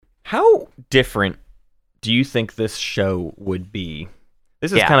How different do you think this show would be?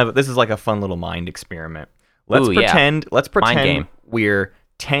 This is this is like a fun little mind experiment. Let's pretend game. We're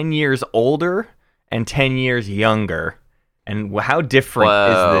 10 years older and 10 years younger. And how different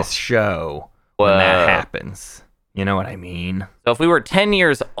is this show when that happens? You know what I mean? So if we were 10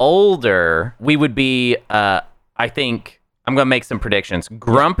 years older, we would be, I think, I'm going to make some predictions,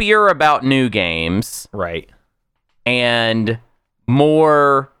 grumpier about new games. Right. And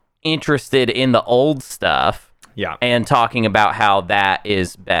more interested in the old stuff. Yeah. And talking about how that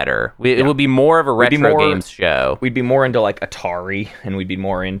is better. It would be more of a retro games show. We'd be more into like Atari, and we'd be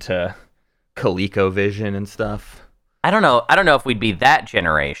more into ColecoVision and stuff. I don't know if we'd be that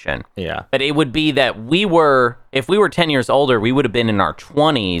generation. Yeah. But it would be that if we were 10 years older, we would have been in our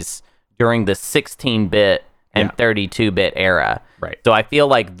 20s during the 16-bit and 32-bit era. Right. So I feel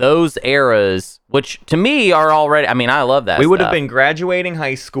like those eras, which to me are already, I mean, I love that We would stuff. have been graduating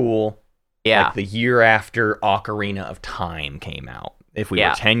high school like the year after Ocarina of Time came out. If we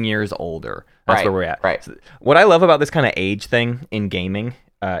were 10 years older. That's where we're at. Right. So what I love about this kind of age thing in gaming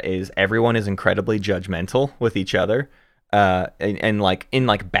is everyone is incredibly judgmental with each other. And like in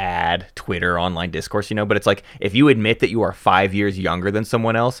like bad Twitter online discourse, but it's like if you admit that you are 5 years younger than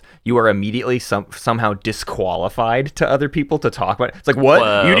someone else, you are immediately somehow disqualified to other people to talk about it. It's like, what?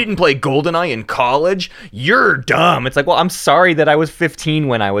 Whoa. You didn't play GoldenEye in college? You're dumb. It's like, well, I'm sorry that I was 15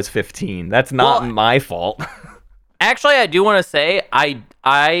 when I was 15. That's not my fault. Actually, I do want to say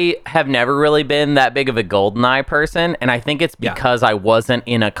I have never really been that big of a GoldenEye person, and I think it's because I wasn't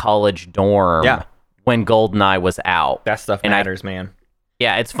in a college dorm. Yeah. When GoldenEye was out. That stuff matters, man.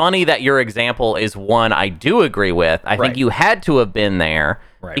 Yeah, it's funny that your example is one I do agree with. I think you had to have been there.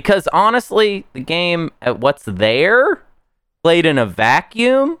 Right. Because honestly, the game, what's there, played in a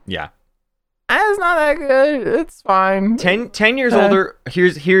vacuum, Yeah. it's not that good. It's fine. 10 years older,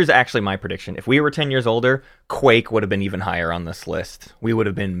 here's actually my prediction. If we were 10 years older, Quake would have been even higher on this list. We would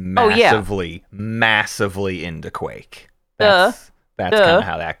have been massively into Quake. That's kind of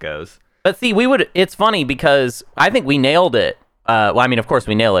how that goes. But see, it's funny because I think we nailed it. Well, I mean, of course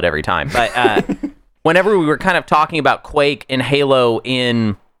we nail it every time. But whenever we were kind of talking about Quake and Halo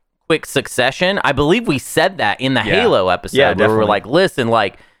in quick succession, I believe we said that in the Halo episode. Yeah, where definitely. we were like, listen,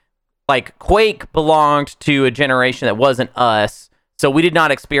 like Quake belonged to a generation that wasn't us. So we did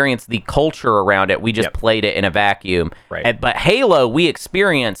not experience the culture around it. We just played it in a vacuum. Right. But Halo, we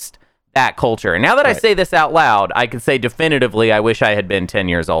experienced that culture. And now that I say this out loud, I can say definitively I wish I had been 10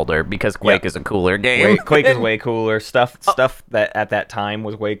 years older because Quake is a cooler game. Quake is way cooler. Stuff that at that time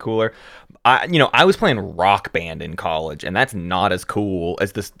was way cooler. I was playing Rock Band in college, and that's not as cool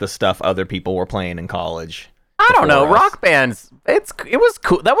as the stuff other people were playing in college. I don't know. Rock Bands, it was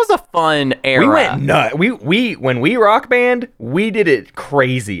cool. That was a fun era. We went nuts. When we Rock Band, we did it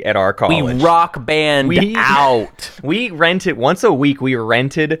crazy at our college. We Rock Band out. We rented once a week. We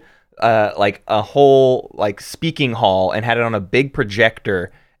rented like a whole like speaking hall and had it on a big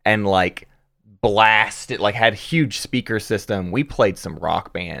projector and like blast it, like had huge speaker system. We played some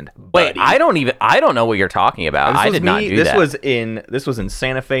Rock Band. Wait, I don't know what you're talking about. I did not do that. This was in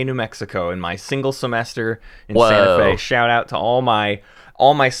Santa Fe, New Mexico, in my single semester in Santa Fe. Shout out to all my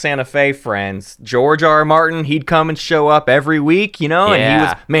Santa Fe friends. George R. Martin, he'd come and show up every week, and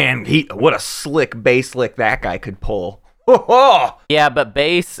what a slick bass lick that guy could pull. Yeah, but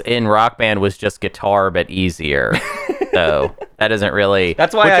bass in Rock Band was just guitar, but easier. So that doesn't really.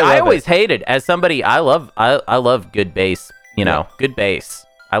 That's why I always hated. As somebody, I love good bass. Good bass.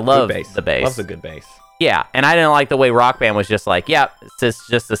 I love the bass. Love the good bass. Yeah, and I didn't like the way Rock Band was just like, it's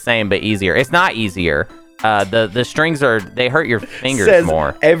just the same but easier. It's not easier. The strings they hurt your fingers Says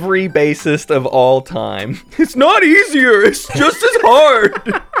more. Every bassist of all time. It's not easier. It's just as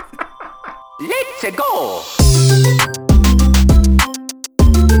hard. Let's go.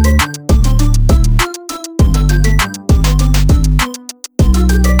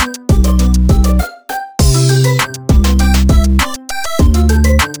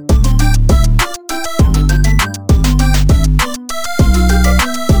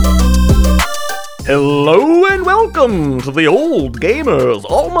 Hello and welcome to the Old Gamers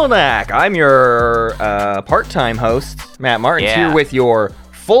Almanac. I'm your part-time host, Matt Martin, here with your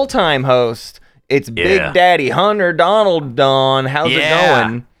full-time host. It's Big Daddy Hunter Donald Don. How's it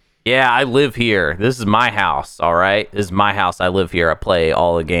going? Yeah, I live here. This is my house, all right? This is my house. I live here. I play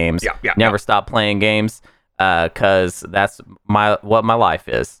all the games. Never stop playing games because that's what my life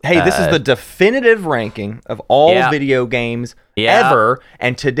is. Hey, this is the definitive ranking of all video games ever.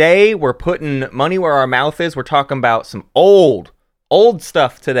 And today we're putting money where our mouth is. We're talking about some old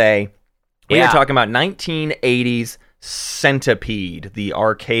stuff today. We are talking about 1980s Centipede, the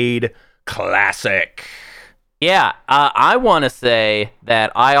arcade classic. Yeah, I want to say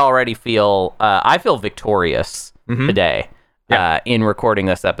that I already feel victorious today in recording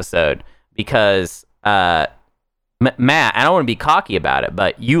this episode because Matt, I don't want to be cocky about it,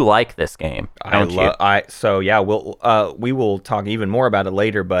 but you like this game, don't you? We will talk even more about it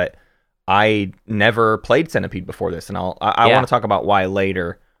later, but I never played Centipede before this, and I want to talk about why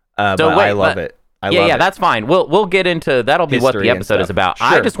later. I love it. That's fine. We'll get into that'll be what the episode is about. Sure.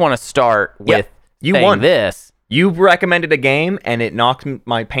 I just want to start with you saying won this. You recommended a game, and it knocked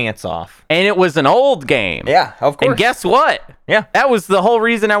my pants off. And it was an old game. Yeah, of course. And guess what? Yeah. That was the whole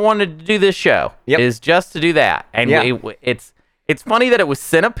reason I wanted to do this show. Yep. Is just to do that. And it's funny that it was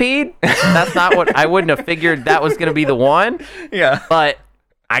Centipede. That's not what I wouldn't have figured that was going to be the one. Yeah. But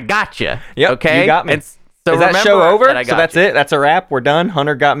I got you. Yep, okay. You got me. So is that show over? So that's you. it. That's a wrap. We're done.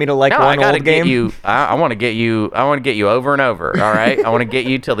 Hunter got me to one old game. I want to get you. I want to get you over and over. All right. I want to get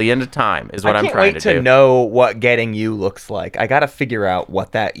you till the end of time. Is what I'm trying to do. I can't wait to know what getting you looks like. I got to figure out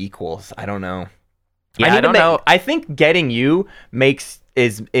what that equals. I don't know. Yeah, I don't know. I think getting you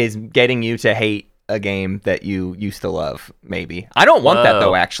is getting you to hate a game that you used to love. Maybe I don't want that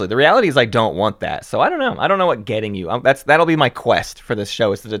though. Actually, the reality is I don't want that. So I don't know. I don't know what getting you. That'll be my quest for this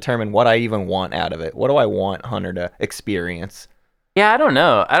show, is to determine what I even want out of it. What do I want Hunter to experience? Yeah, I don't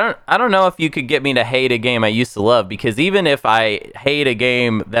know. I don't know if you could get me to hate a game I used to love, because even if I hate a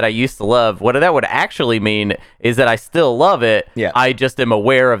game that I used to love, what that would actually mean is that I still love it. Yeah. I just am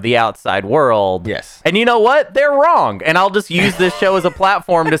aware of the outside world. Yes. And you know what? They're wrong. And I'll just use this show as a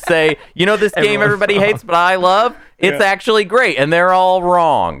platform to say, this game everybody hates but I love, it's actually great, and they're all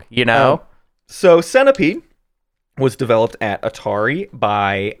wrong, So Centipede was developed at Atari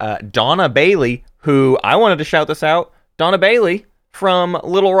by Donna Bailey, who, I wanted to shout this out, Donna Bailey from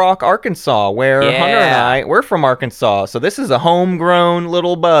Little Rock, Arkansas, where Hunter and we're from Arkansas. So this is a homegrown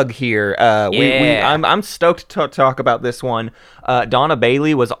little bug here. I'm stoked to talk about this one. Donna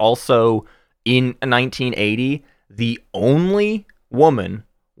Bailey was also, in 1980, the only woman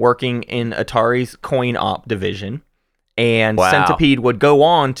working in Atari's coin op division. And Centipede would go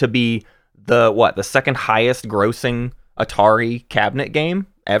on to be the second highest grossing Atari cabinet game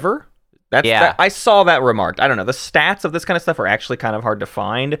ever. I saw that remarked. I don't know. The stats of this kind of stuff are actually kind of hard to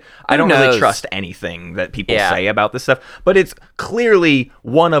find. I don't really trust anything that people say about this stuff, but it's clearly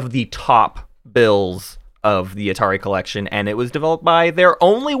one of the top bills of the Atari collection, and it was developed by their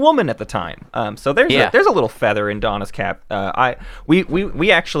only woman at the time. So there's a little feather in Donna's cap.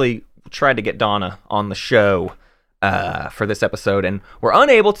 We actually tried to get Donna on the show for this episode, and we're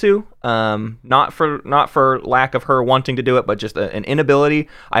unable to, not for lack of her wanting to do it, but just an inability.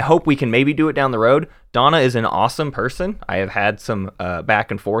 I hope we can maybe do it down the road. Donna is an awesome person. I have had some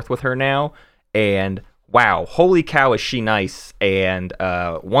back and forth with her now, and wow, holy cow, is she nice, and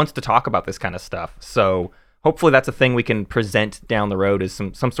wants to talk about this kind of stuff. So hopefully that's a thing we can present down the road, is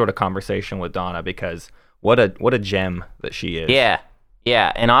some sort of conversation with Donna, because what a gem that she is.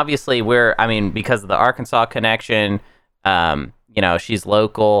 Yeah, and obviously because of the Arkansas connection, she's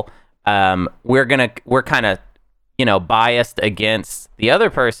local. We're kind of, biased against the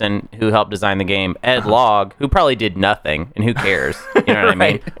other person who helped design the game, Ed Log, who probably did nothing, and who cares? You know what I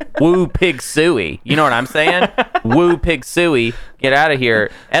mean? Woo pig suey. You know what I'm saying? Woo pig suey. Get out of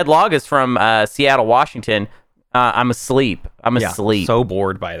here. Ed Log is from Seattle, Washington. I'm asleep. So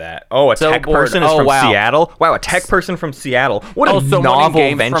bored by that. Oh, tech person is from Seattle? Wow, a tech person from Seattle. What a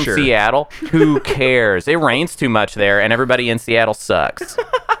novel venture. From Seattle? Who cares? It rains too much there, and everybody in Seattle sucks.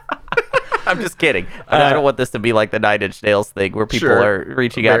 I'm just kidding. I don't want this to be like the 9 Inch Nails thing where people are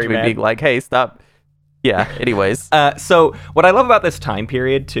reaching out to me being like, hey, stop. Yeah, anyways. So what I love about this time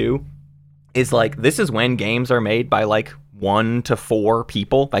period, too, is this is when games are made by 1 to 4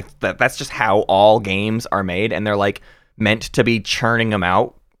 people. That's just how all games are made, and they're meant to be churning them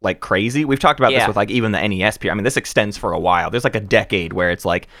out like crazy. We've talked about this with even the NES period. I mean, this extends for a while. There's a decade where it's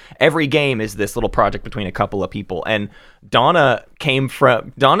every game is this little project between a couple of people. And Donna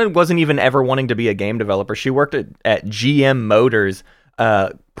wasn't even ever wanting to be a game developer. She worked at GM Motors,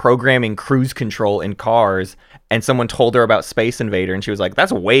 programming cruise control in cars, and someone told her about Space Invader, and she was like,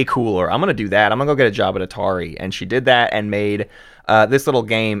 that's way cooler. I'm going to do that. I'm going to go get a job at Atari. And she did that and made this little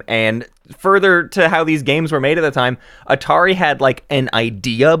game. And further to how these games were made at the time, Atari had an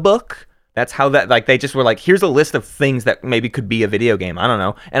idea book. That's how they just were here's a list of things that maybe could be a video game. I don't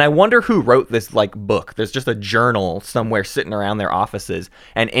know. And I wonder who wrote this book. There's just a journal somewhere sitting around their offices.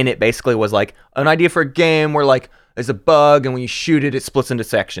 And in it basically was an idea for a game where there's a bug, and when you shoot it, it splits into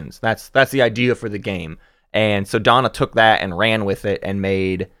sections. That's the idea for the game. And so Donna took that and ran with it and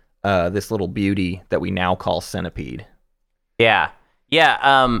made this little beauty that we now call Centipede. Yeah.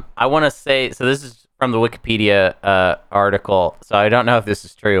 I want to say, so this is from the Wikipedia article, so I don't know if this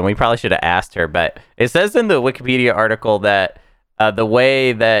is true, and we probably should have asked her, but it says in the Wikipedia article that the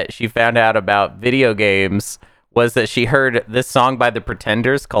way that she found out about video games was that she heard this song by the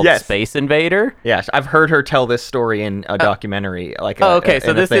Pretenders called Space Invader. Yeah, I've heard her tell this story in a documentary. So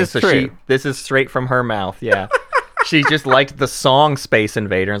this is true. This is straight from her mouth, yeah. She just liked the song Space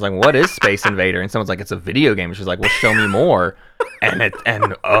Invader and was like, what is Space Invader? And someone's like, it's a video game. She's like, well, show me more. And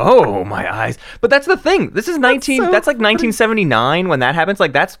oh, my eyes. But that's the thing. This is that's like 1979 when that happens.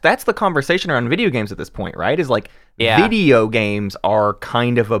 Like that's the conversation around video games at this point, right? Is like video games are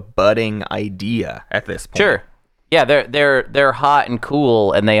kind of a budding idea at this point. Sure. Yeah, they're hot and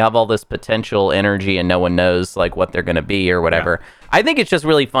cool, and they have all this potential energy, and no one knows like what they're gonna be or whatever. Yeah. I think it's just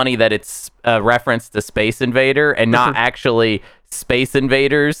really funny that it's a reference to Space Invader and not actually Space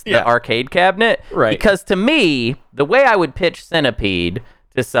Invaders, the arcade cabinet. Right. Because to me, the way I would pitch Centipede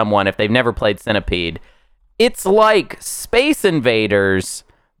to someone if they've never played Centipede, it's like Space Invaders,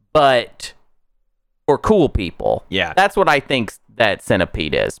 but for cool people. Yeah. That's what I think that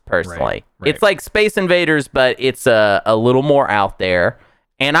Centipede is, personally. Right. It's like Space Invaders, but it's a little more out there,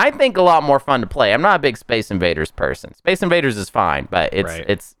 and I think a lot more fun to play. I'm not a big Space Invaders person. Space Invaders is fine, but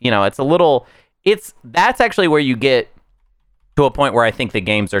it's a little, that's actually where you get to a point where I think the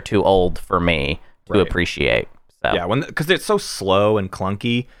games are too old for me to appreciate. So. Yeah, because it's so slow and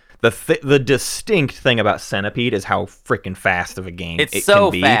clunky. The distinct thing about Centipede is how freaking fast of a game it so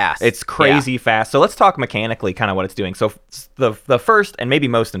can be. Fast. It's crazy fast. So let's talk mechanically kind of what it's doing. So the first and maybe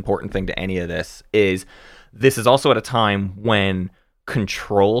most important thing to any of this is also at a time when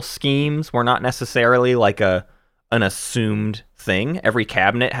control schemes were not necessarily like an assumed thing. Every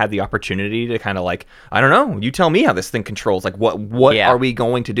cabinet had the opportunity to kind of like, I don't know, you tell me how this thing controls. Like what are we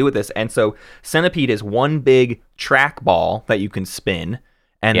going to do with this? And so Centipede is one big trackball that you can spin.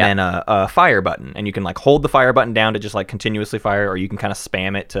 And then a fire button, and you can like hold the fire button down to just like continuously fire, or you can kind of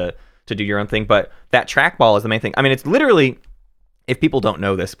spam it to do your own thing. But that trackball is the main thing. I mean, it's literally, if people don't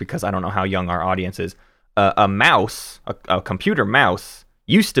know this, because I don't know how young our audience is, a mouse, a computer mouse,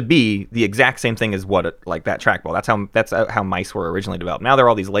 used to be the exact same thing as like that trackball. That's how mice were originally developed. Now there are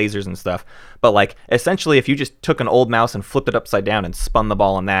all these lasers and stuff, but like essentially, if you just took an old mouse and flipped it upside down and spun the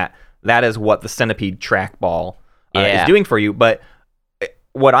ball on that is what the Centipede trackball is doing for you. But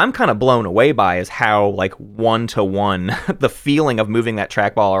what I'm kind of blown away by is how like one-to-one the feeling of moving that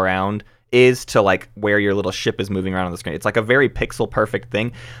trackball around is to like where your little ship is moving around on the screen. It's like a very pixel perfect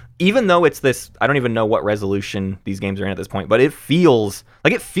thing. Even though it's this, I don't even know what resolution these games are in at this point, but it feels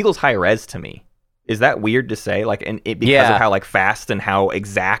high res to me. Is that weird to say? Like, and it because of how like fast and how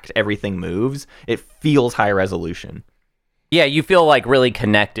exact everything moves, it feels high resolution. Yeah, you feel like really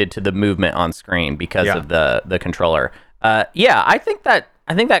connected to the movement on screen because of the controller. I think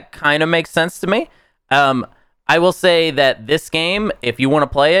that kind of makes sense to me. I will say that this game, if you want to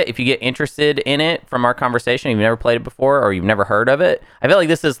play it, if you get interested in it from our conversation, you've never played it before or you've never heard of it, I feel like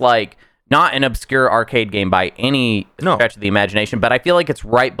this is like not an obscure arcade game by any stretch of the imagination, but I feel like it's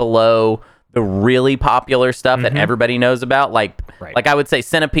right below the really popular stuff that everybody knows about. Like I would say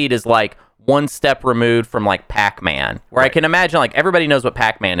Centipede is like one step removed from like Pac-Man, where I can imagine like everybody knows what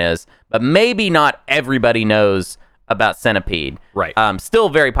Pac-Man is, but maybe not everybody knows about Centipede. Right. Still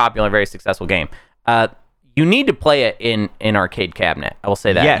very popular, very successful game. You need to play it in an arcade cabinet. I will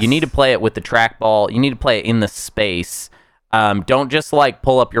say that. Yes. You need to play it with the trackball. You need to play it in the space. Don't just like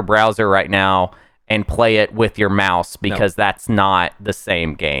pull up your browser right now and play it with your mouse, because that's not the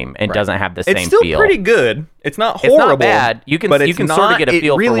same game. It doesn't have the same feel. It's still pretty good. It's not horrible. It's not bad. You can sort of get a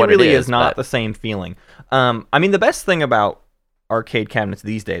feel for what it is. It really is not the same feeling. I mean, the best thing about arcade cabinets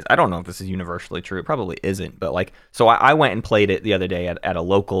these days, I don't know if this is universally true. It probably isn't. But like, so I went and played it the other day at a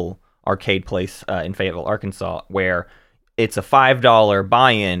local arcade place in Fayetteville, Arkansas, where it's a $5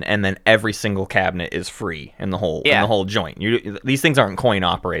 buy-in, and then every single cabinet is free in the whole joint. These things aren't coin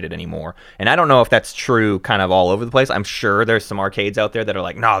operated anymore, and I don't know if that's true kind of all over the place. I'm sure there's some arcades out there that are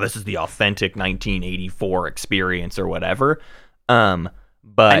like, no, this is the authentic 1984 experience or whatever.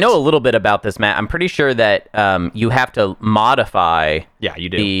 But I know a little bit about this, Matt. I'm pretty sure that you have to modify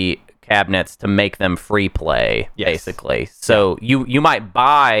the cabinets to make them free play, basically. So you might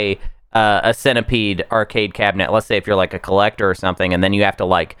buy a Centipede arcade cabinet, let's say if you're like a collector or something, and then you have to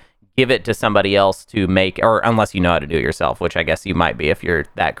like give it to somebody else to make, or unless you know how to do it yourself, which I guess you might be if you're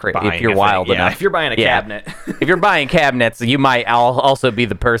that if you're wild enough. If you're buying a cabinet. If you're buying cabinets, you might also be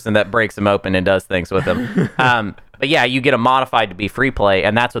the person that breaks them open and does things with them. But yeah, you get them modified to be free play,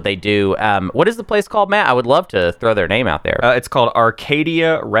 and that's what they do. What is the place called, Matt? I would love to throw their name out there. It's called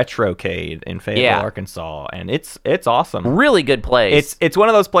Arcadia Retrocade in Fayetteville, Yeah. Arkansas, and it's awesome. Really good place. It's one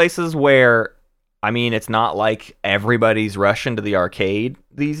of those places where, I mean, it's not like everybody's rushing to the arcade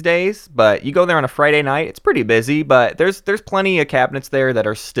these days, but you go there on a Friday night, it's pretty busy, but there's plenty of cabinets there that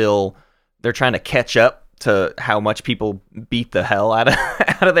are still, they're trying to catch up to how much people beat the hell out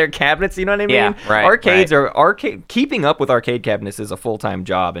of their cabinets, you know what I mean? Yeah, right, Arcades are keeping up with arcade cabinets is a full-time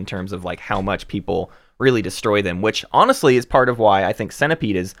job in terms of like how much people really destroy them, which honestly is part of why I think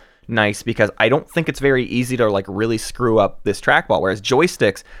Centipede is nice, because I don't think it's very easy to like really screw up this trackball, whereas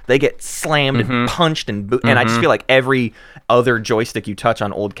joysticks, they get slammed and punched and I just feel like every other joystick you touch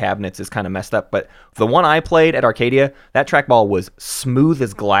on old cabinets is kind of messed up. But the one I played at Arcadia, that trackball was smooth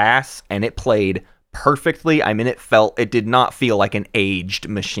as glass and it played perfectly. I mean, it did not feel like an aged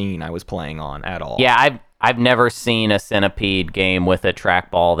machine I was playing on at all. Yeah, I've never seen a Centipede game with a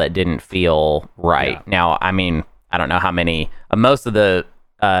trackball that didn't feel right. Yeah. Now, I mean, I don't know how many. Most of the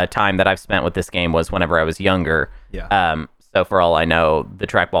time that I've spent with this game was whenever I was younger. Yeah. So for all I know, the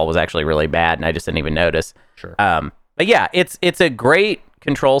trackball was actually really bad, and I just didn't even notice. Sure. But yeah, it's a great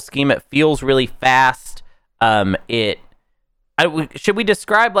control scheme. It feels really fast. Should we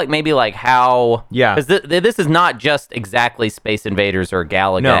describe like maybe like how? Yeah. Because this is not just exactly Space Invaders or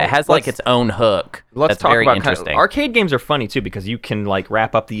Galaga. No, it has like its own hook. Let's that's talk very about interesting. arcade games are funny too, because you can like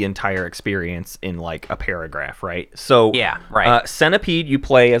wrap up the entire experience in like a paragraph, right? So Yeah, right. Centipede, you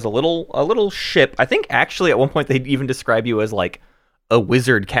play as a little ship. I think actually at one point they even describe you as like a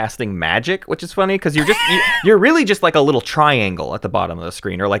wizard casting magic, which is funny because you're really just like a little triangle at the bottom of the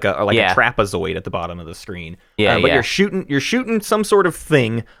screen, or like a trapezoid at the bottom of the screen. But you're shooting some sort of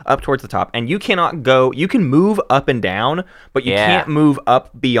thing up towards the top, and you cannot go. You can move up and down, but you can't move up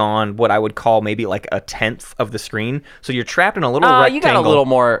beyond what I would call maybe like a tenth of the screen. So you're trapped in a little rectangle. You got a little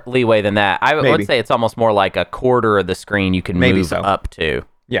more leeway than that. I would say it's almost more like a quarter of the screen you can move up to.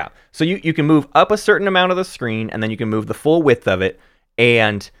 Yeah. So you can move up a certain amount of the screen, and then you can move the full width of it.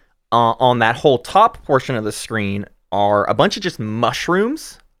 And on that whole top portion of the screen are a bunch of just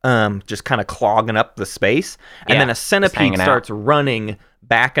mushrooms, just kind of clogging up the space. And then a centipede starts running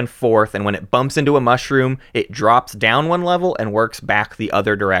back and forth. And when it bumps into a mushroom, it drops down one level and works back the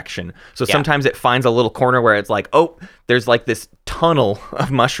other direction. So sometimes it finds a little corner where it's like, oh, there's like this tunnel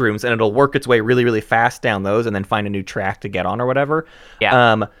of mushrooms, and it'll work its way really, really fast down those and then find a new track to get on or whatever.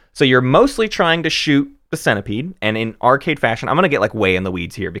 Yeah. So you're mostly trying to shoot the centipede, and in arcade fashion, I'm going to get like way in the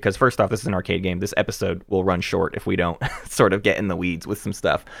weeds here, because first off, this is an arcade game. This episode will run short if we don't sort of get in the weeds with some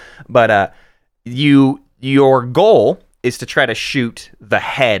stuff. But your goal is to try to shoot the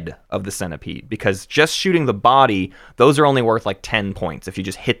head of the centipede, because just shooting the body, those are only worth like 10 points if you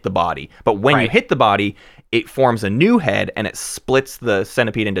just hit the body. But when you hit the body, it forms a new head, and it splits the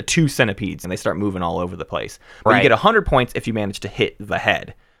centipede into two centipedes, and they start moving all over the place. But you get 100 points if you manage to hit the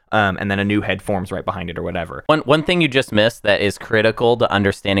head. And then a new head forms right behind it or whatever. One thing you just missed that is critical to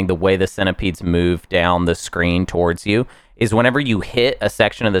understanding the way the centipedes move down the screen towards you is whenever you hit a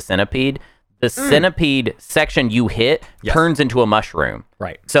section of the centipede, the centipede section you hit turns into a mushroom.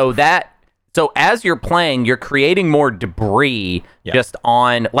 Right. So as you're playing, you're creating more debris just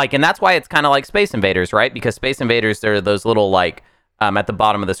on, like, and that's why it's kind of like Space Invaders, right? Because Space Invaders, there are those little, like, at the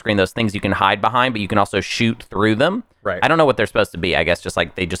bottom of the screen, those things you can hide behind, but you can also shoot through them. Right. I don't know what they're supposed to be. I guess just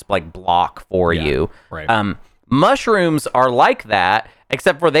like they just like block for you. Right. Mushrooms are like that,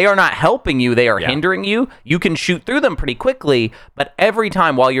 except for they are not helping you. They are hindering you. You can shoot through them pretty quickly, but every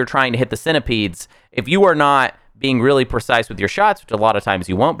time while you're trying to hit the centipedes, if you are not being really precise with your shots, which a lot of times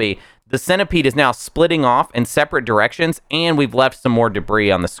you won't be, the centipede is now splitting off in separate directions, and we've left some more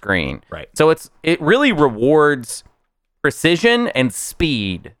debris on the screen. Right. So it really rewards precision and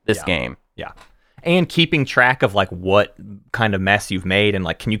speed, this game. Yeah. And keeping track of like what kind of mess you've made, and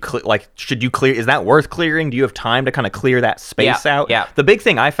like, can you should you clear? Is that worth clearing? Do you have time to kind of clear that space out? Yeah. The big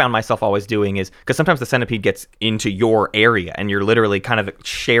thing I found myself always doing is, because sometimes the centipede gets into your area, and you're literally kind of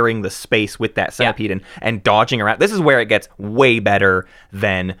sharing the space with that centipede and dodging around. This is where it gets way better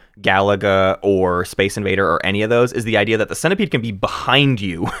than Galaga or Space Invader or any of those. Is the idea that the centipede can be behind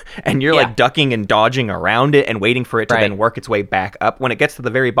you, and you're like ducking and dodging around it and waiting for it to then work its way back up. When it gets to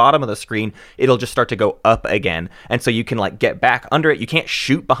the very bottom of the screen, it'll just start to go up again, and so you can like get back under it. You can't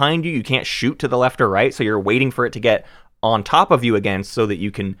shoot behind you, you can't shoot to the left or right, so you're waiting for it to get on top of you again so that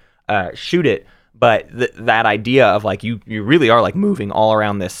you can shoot it. But that idea of like you really are like moving all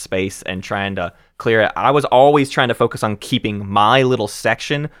around this space and trying to clear it. I was always trying to focus on keeping my little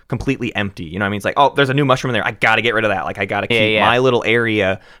section completely empty. You know what I mean? It's like, oh, there's a new mushroom in there. I got to get rid of that. Like I got to keep my little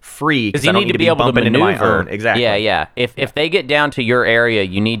area free because you need to be able to maneuver. Into my own. Exactly. Yeah. If they get down to your area,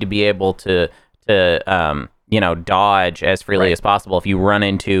 you need to be able to dodge as freely as possible. If you run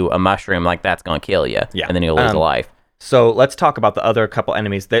into a mushroom, like that's going to kill you. Yeah. And then you'll lose a life. So let's talk about the other couple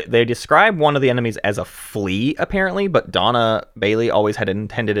enemies. They describe one of the enemies as a flea, apparently, but Donna Bailey always had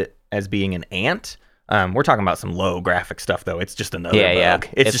intended it as being an ant. We're talking about some low graphic stuff, though. It's just another bug.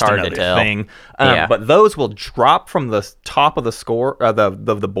 It's just hard another to tell. thing. But those will drop from the top of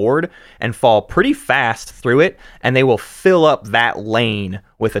the the board and fall pretty fast through it, and they will fill up that lane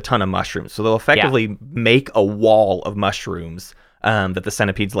with a ton of mushrooms. So they'll effectively make a wall of mushrooms that the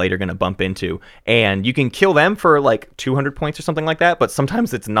centipede's later going to bump into. And you can kill them for like 200 points or something like that, but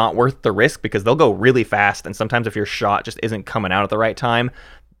sometimes it's not worth the risk because they'll go really fast, and sometimes if your shot just isn't coming out at the right time,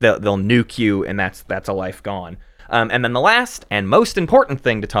 they'll nuke you, and that's a life gone. And then the last and most important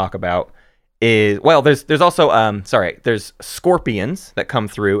thing to talk about is, well, there's also, there's scorpions that come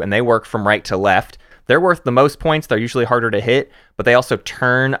through, and they work from right to left. They're worth the most points. They're usually harder to hit, but they also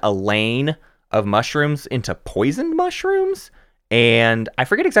turn a lane of mushrooms into poisoned mushrooms. And I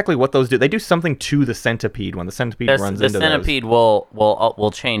forget exactly what those do. They do something to the centipede when the centipede runs into those. The centipede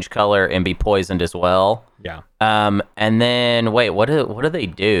will change color and be poisoned as well. Yeah. And then wait, what do they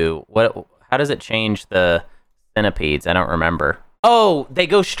do? How does it change the centipedes? I don't remember. Oh, they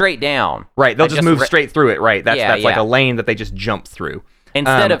go straight down. Right. They'll just move straight through it. Right. That's like a lane that they just jump through.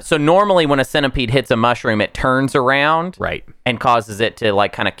 So normally when a centipede hits a mushroom, it turns around. Right. And causes it to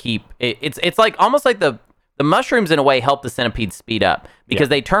like kind of keep it's like almost like the mushrooms in a way help the centipede speed up because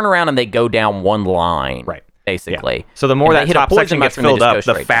they turn around and they go down one line. Right. Basically. Yeah. So the more that top section gets filled up,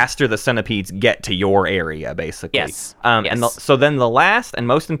 the down. faster the centipedes get to your area, basically. Yes. So then the last and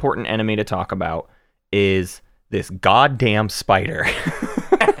most important enemy to talk about is this goddamn spider.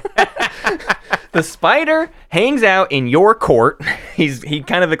 The spider hangs out in your court. He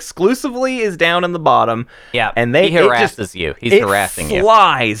kind of exclusively is down in the bottom. Yeah, and he harasses you. He's harassing you. It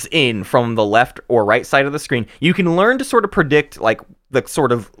flies in from the left or right side of the screen. You can learn to sort of predict like the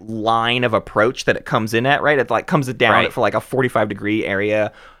sort of line of approach that it comes in at. Right, it like comes down for like a 45-degree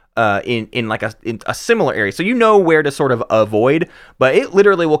area. In a similar area, so you know where to sort of avoid, but it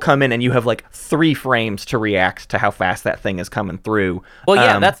literally will come in and you have like 3 frames to react to how fast that thing is coming through. Well,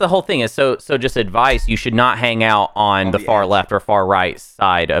 yeah, that's the whole thing. Is so just advice: you should not hang out on the far left or far right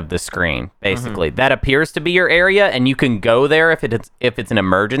side of the screen. Basically, that appears to be your area, and you can go there if it's an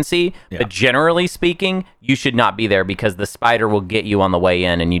emergency. Yeah. But generally speaking, you should not be there because the spider will get you on the way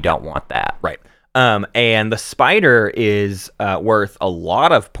in, and you don't want that. Right. And the spider is worth a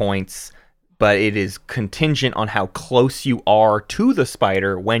lot of points, but it is contingent on how close you are to the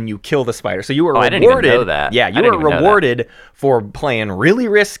spider when you kill the spider. So you were rewarded. I didn't even know that. Yeah, you were rewarded for playing really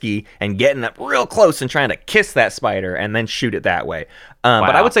risky and getting up real close and trying to kiss that spider and then shoot it that way.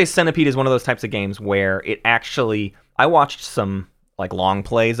 But I would say Centipede is one of those types of games where it actually, I watched some like long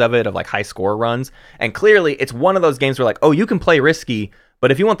plays of it, of like high score runs, and clearly it's one of those games where like, oh, you can play risky,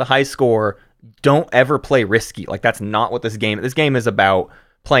 but if you want the high score, don't ever play risky. Like that's not what this game is about.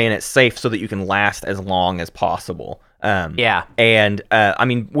 Playing it safe so that you can last as long as possible. And I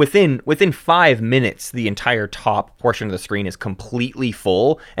mean, within 5 minutes, the entire top portion of the screen is completely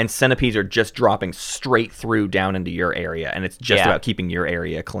full, and centipedes are just dropping straight through down into your area, and it's just about keeping your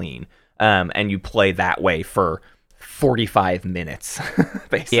area clean. And you play that way for 45 minutes,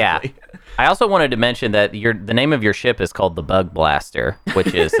 basically. Yeah. I also wanted to mention that the name of your ship is called the Bug Blaster,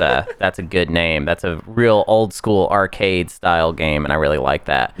 which is that's a good name. That's a real old school arcade style game, and I really like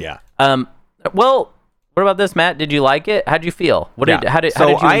that. Yeah. Well, what about this, Matt? Did you like it? How'd you feel? How did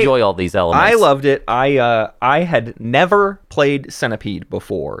you enjoy all these elements? I loved it. I had never played Centipede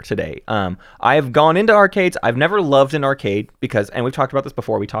before today. I've gone into arcades. I've never loved an arcade and we've talked about this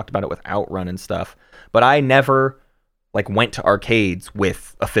before. We talked about it with Outrun and stuff, but I never went to arcades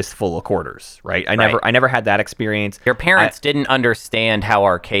with a fistful of quarters, right? I never had that experience. Your parents didn't understand how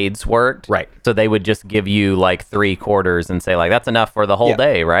arcades worked. Right. So they would just give you like 3 quarters and say like, that's enough for the whole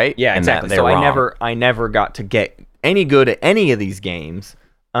day, right? Yeah, exactly. So I never got to get any good at any of these games.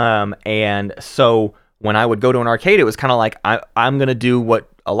 And so when I would go to an arcade, it was kind of like, I'm going to do what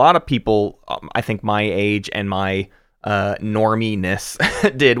a lot of people, I think my age and my norminess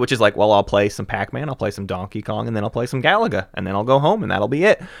did, which is like, well, I'll play some Pac-Man, I'll play some Donkey Kong, and then I'll play some Galaga, and then I'll go home, and that'll be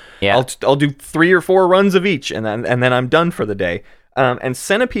it. Yeah. I'll do 3 or 4 runs of each, and then I'm done for the day. And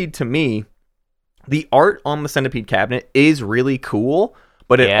Centipede, to me, the art on the Centipede cabinet is really cool,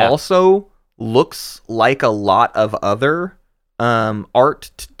 but it also looks like a lot of other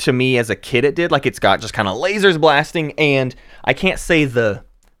art to me as a kid. It did, like, it's got just kind of lasers blasting, and I can't say the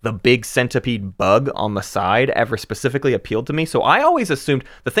big centipede bug on the side ever specifically appealed to me. So I always assumed,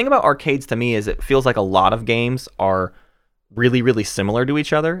 the thing about arcades to me is it feels like a lot of games are really, really similar to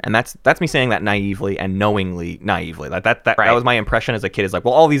each other, and that's me saying that naively and knowingly naively. Like that was my impression as a kid. Is like,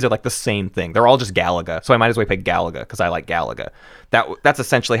 well, all these are like the same thing. They're all just Galaga, so I might as well pick Galaga because I like Galaga. That's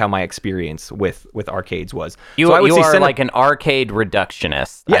essentially how my experience with arcades was. You are like an arcade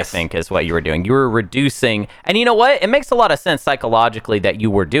reductionist. Yes. I think is what you were doing. You were reducing, and you know what? It makes a lot of sense psychologically that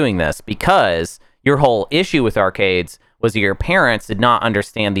you were doing this, because your whole issue with arcades was that your parents did not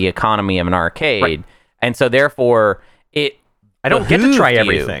understand the economy of an arcade, right. And so therefore I don't get to try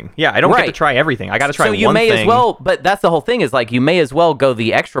everything. Yeah, I don't get to try everything. I got to try one thing. So you may as well, but that's the whole thing, is like, you may as well go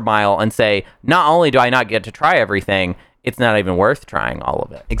the extra mile and say, not only do I not get to try everything, it's not even worth trying all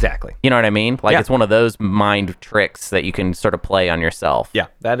of it. Exactly. You know what I mean? Like, it's one of those mind tricks that you can sort of play on yourself. Yeah,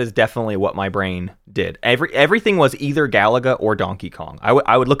 that is definitely what my brain did. Everything was either Galaga or Donkey Kong.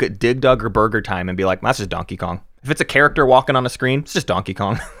 I would look at Dig Dug or Burger Time and be like, that's just Donkey Kong. If it's a character walking on a screen, it's just Donkey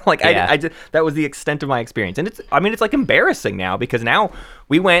Kong. Like, yeah. I just, that was the extent of my experience. And it's like embarrassing now, because now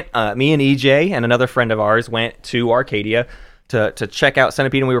we went, me and EJ and another friend of ours went to Arcadia to check out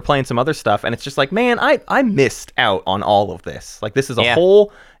Centipede, and we were playing some other stuff. And it's just like, man, I missed out on all of this. Like, this is a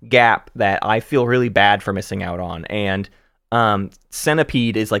whole gap that I feel really bad for missing out on. And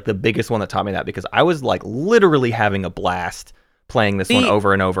Centipede is like the biggest one that taught me that, because I was like literally having a blast playing this one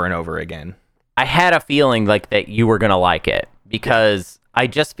over and over and over again. I had a feeling like that you were gonna like it, because I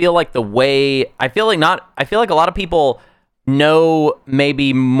just feel like I feel like a lot of people know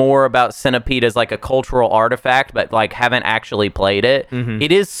maybe more about Centipede as like a cultural artifact, but like haven't actually played it. Mm-hmm.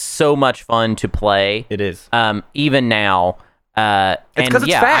 It is so much fun to play. It is. Even now. It's because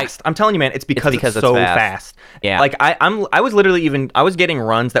it's fast. I'm telling you, man, it's because it's so fast. Yeah. Like I was literally I was getting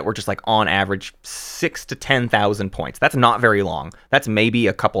runs that were just like on average 6,000 to 10,000 points. That's not very long. That's maybe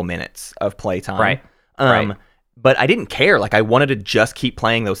a couple minutes of playtime. Right. Right. But I didn't care. Like, I wanted to just keep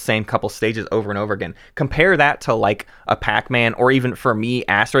playing those same couple stages over and over again. Compare that to like a Pac-Man, or even for me,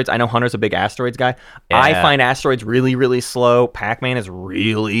 Asteroids. I know Hunter's a big Asteroids guy. Yeah. I find Asteroids really, really slow. Pac-Man is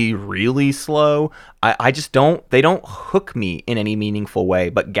really, really slow. I just they don't hook me in any meaningful way.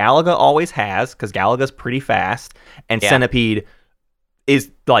 But Galaga always has, because Galaga's pretty fast, and Centipede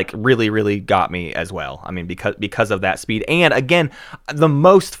is like really, really got me as well. I mean, because of that speed. And again, the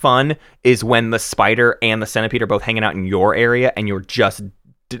most fun is when the spider and the centipede are both hanging out in your area, and you're just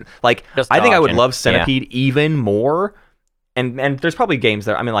like, I think I would love Centipede even more. And there's probably games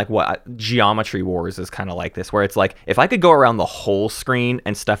that, I mean, like Geometry Wars is kind of like this, where it's like, if I could go around the whole screen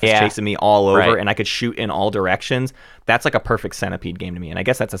and stuff is chasing me all over, and I could shoot in all directions, that's like a perfect Centipede game to me. And I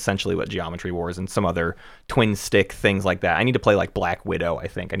guess that's essentially what Geometry Wars and some other twin stick things like that. I need to play like Black Widow, I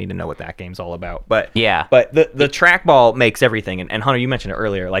think. I need to know what that game's all about. But the trackball makes everything. And Hunter, you mentioned it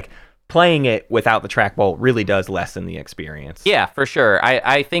earlier, like, playing it without the trackball really does lessen the experience. Yeah, for sure.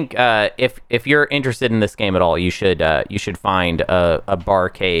 I think if you're interested in this game at all, you should find a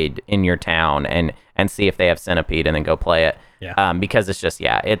barcade in your town and see if they have Centipede, and then go play it. Yeah. Because it's just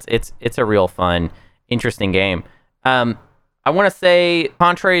it's a real fun, interesting game. I want to say,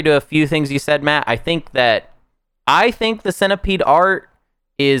 contrary to a few things you said, Matt, I think the Centipede art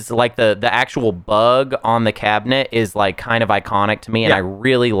is like the actual bug on the cabinet is like kind of iconic to me, and I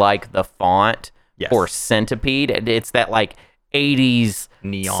really like the font for Centipede. It's that like 80s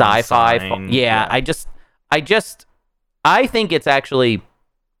neon sci-fi sign. I think it's actually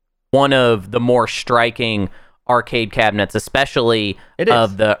one of the more striking arcade cabinets, especially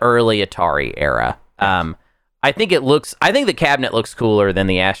of the early Atari era. I think the cabinet looks cooler than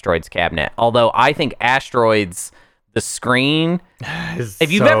the Asteroids cabinet, although I think Asteroids, the screen, if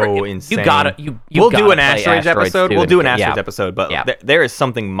you've insane. We'll do an Asteroids episode. We'll do an Asteroids episode, but yeah. There is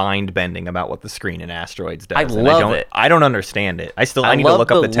something mind-bending about what the screen in Asteroids does. I love it. I don't understand it. I need to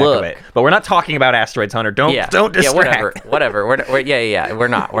look up the tech of it. But we're not talking about Asteroids, Hunter. Don't distract. Whatever. We're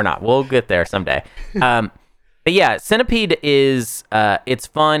not. We'll get there someday. But yeah, Centipede is it's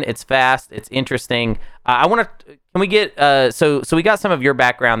fun, it's fast, it's interesting. Can we get so we got some of your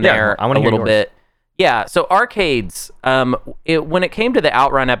background there I want to a little bit. Yeah, so arcades, when it came to the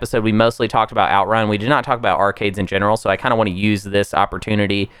Outrun episode, we mostly talked about Outrun. We did not talk about arcades in general, so I kind of want to use this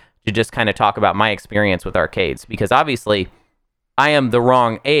opportunity to just kind of talk about my experience with arcades, because obviously I am the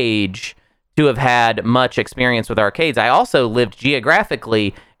wrong age to have had much experience with arcades. I also lived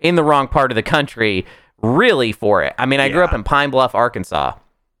geographically in the wrong part of the country, really, for it. I mean, I grew up in Pine Bluff, Arkansas.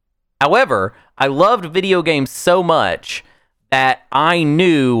 However, I loved video games so much that I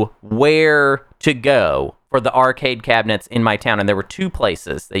knew where to go for the arcade cabinets in my town, and there were two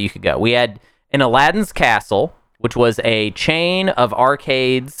places that you could go. We had an Aladdin's Castle, which was a chain of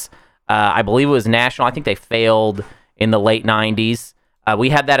arcades. I believe it was national. I think they failed in the late 90s. We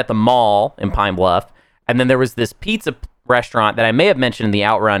had that at the mall in Pine Bluff. And then there was this pizza restaurant that I may have mentioned in the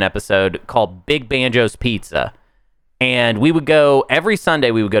Outrun episode called Big Banjo's Pizza. And we would go every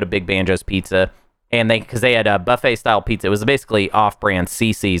Sunday. We would go to Big Banjo's Pizza, and because they had a buffet style pizza. It was basically off-brand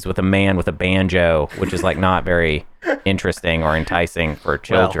CC's with a man with a banjo, which is like not very interesting or enticing for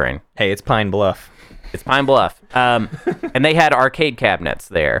children. Well, hey, it's Pine Bluff. It's Pine Bluff. And they had arcade cabinets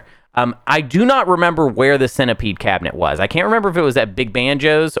there. I do not remember where the Centipede cabinet was. I can't remember if it was at Big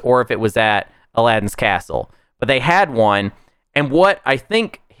Banjo's or if it was at Aladdin's Castle. But they had one. And what I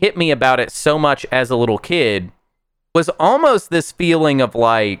think hit me about it so much as a little kid was almost this feeling of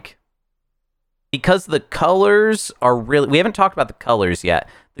like, because the colors are really, we haven't talked about the colors yet.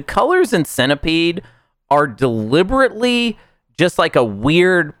 The colors in Centipede are deliberately just like a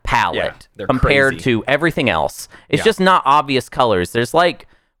weird palette compared to everything else. It's just not obvious colors. There's like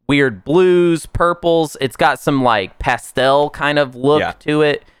weird blues, purples. It's got some like pastel kind of look to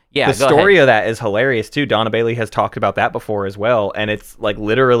it. Yeah, the story of that is hilarious too. Donna Bailey has talked about that before as well, and it's like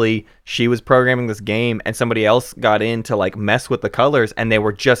literally she was programming this game and somebody else got in to like mess with the colors, and they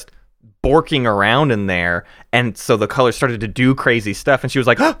were just borking around in there, and so the colors started to do crazy stuff, and she was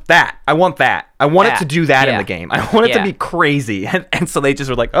like, oh, that I want it to do that in the game. I want it to be crazy. And so they just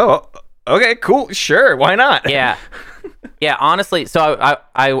were like, oh, okay, cool, sure, why not? Yeah Honestly, so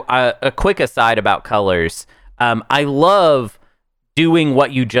I a quick aside about colors. I love doing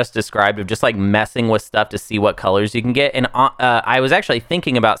what you just described of just like messing with stuff to see what colors you can get. And I was actually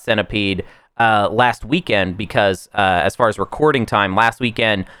thinking about Centipede last weekend because as far as recording time, last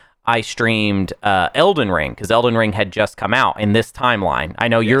weekend I streamed Elden Ring because Elden Ring had just come out in this timeline. I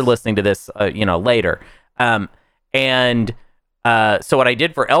know you're listening to this, later. So what I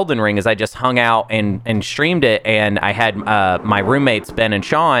did for Elden Ring is I just hung out and streamed it, and I had my roommates Ben and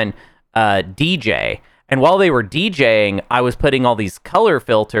Sean DJ. And while they were DJing, I was putting all these color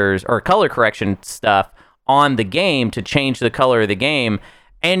filters or color correction stuff on the game to change the color of the game.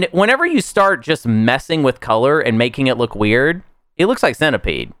 And whenever you start just messing with color and making it look weird, it looks like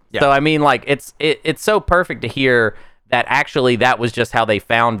Centipede. Yeah. So I mean, like it's so perfect to hear that actually that was just how they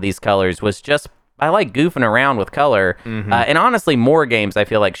found these colors, was just by like goofing around with color. Mm-hmm. And honestly, more games I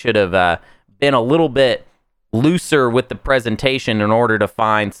feel like should have been a little bit looser with the presentation in order to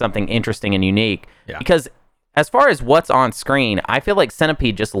find something interesting and unique. Yeah. Because as far as what's on screen, I feel like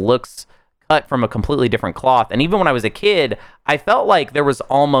Centipede just looks cut from a completely different cloth. And even when I was a kid, I felt like there was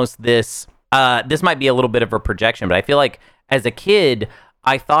almost this, this might be a little bit of a projection, but I feel like as a kid,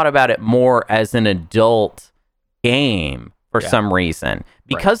 I thought about it more as an adult game for some reason.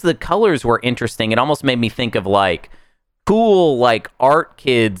 Because the colors were interesting, it almost made me think of like cool like art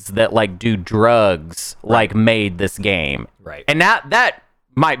kids that like do drugs like made this game. Right. And that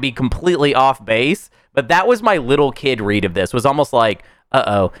might be completely off base, but that was my little kid read of this. Was almost like,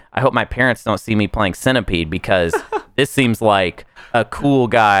 I hope my parents don't see me playing Centipede because this seems like a cool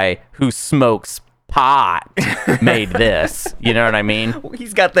guy who smokes pot made this. You know what I mean?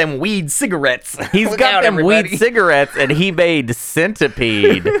 He's got them weed cigarettes. He's got them weed cigarettes, and he made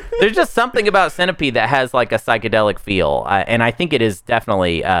Centipede. There's just something about Centipede that has like a psychedelic feel, and I think it is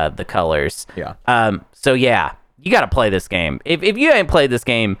definitely the colors. Yeah. So yeah, you got to play this game. If you ain't played this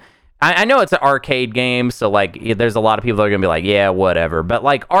game, I know it's an arcade game, so like there's a lot of people that are gonna be like, yeah, whatever. But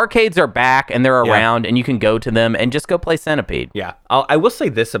like arcades are back and they're around, and you can go to them and just go play Centipede. Yeah, I will say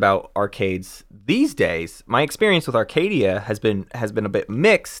this about arcades these days. My experience with Arcadia has been a bit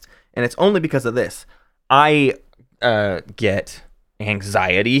mixed, and it's only because of this. I get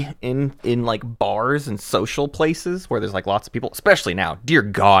anxiety in like bars and social places where there's like lots of people, especially now. Dear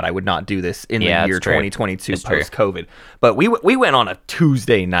God, I would not do this in the year 2022 post-COVID. But we went on a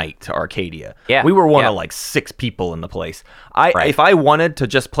Tuesday night to Arcadia. Yeah, we were one of like 6 people in the place. If I wanted to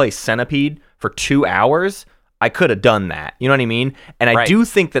just play Centipede for 2 hours, I could have done that. You know what I mean? And I do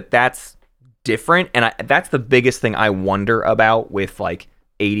think that that's different, and that's the biggest thing I wonder about with like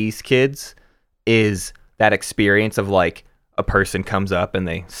 80s kids is that experience of like a person comes up and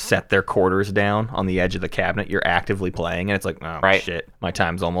they set their quarters down on the edge of the cabinet you're actively playing, and it's like, oh shit, my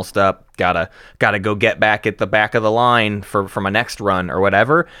time's almost up, gotta go get back at the back of the line for my next run or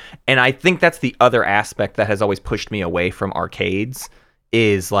whatever. And I think that's the other aspect that has always pushed me away from arcades,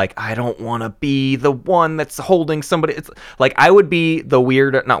 is like, I don't want to be the one that's holding somebody. It's like I would be the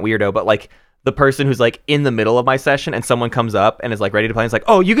not weirdo, but like the person who's like in the middle of my session and someone comes up and is like ready to play and is like,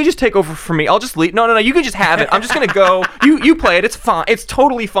 oh, you can just take over for me. I'll just leave. No, you can just have it. I'm just going to go. You play it. It's fine. It's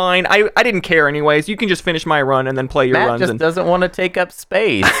totally fine. I didn't care anyways. You can just finish my run and then play your Matt runs. just and doesn't want to take up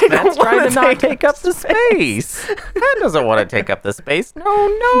space. Matt's trying to not take up the space. Matt doesn't want to take up the space.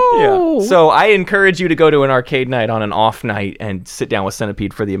 No. Yeah. So I encourage you to go to an arcade night on an off night and sit down with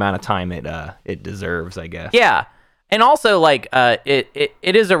Centipede for the amount of time it deserves, I guess. Yeah. And also, like, it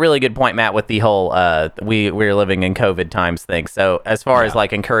is a really good point, Matt, with the whole we're living in COVID times thing. So as far as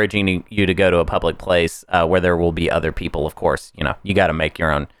like encouraging you to go to a public place where there will be other people, of course, you got to make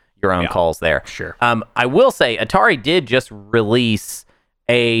your own calls there. Sure. I will say Atari did just release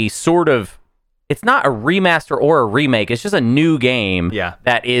a sort of, it's not a remaster or a remake. It's just a new game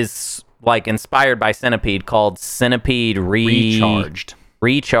that is like inspired by Centipede called Centipede Recharged.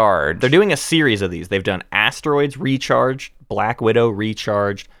 They're doing a series of these. They've done Asteroids Recharged, Black Widow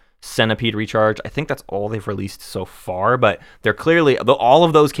Recharged, Centipede Recharged. I think that's all they've released so far, but they're clearly, all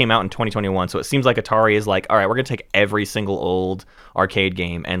of those came out in 2021, so it seems like Atari is like, all right, we're going to take every single old arcade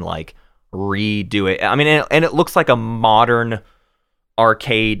game and like redo it. I mean, and it looks like a modern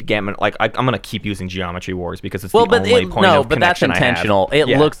arcade game. Like I'm going to keep using Geometry Wars because it's the only point of connection that's intentional. I have.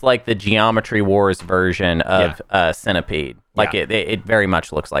 It looks like the Geometry Wars version of Centipede. Like it very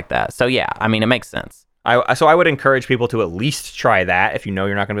much looks like that. So yeah, I mean, it makes sense. So I would encourage people to at least try that if you know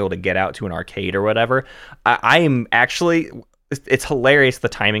you're not going to be able to get out to an arcade or whatever. I am actually, it's hilarious the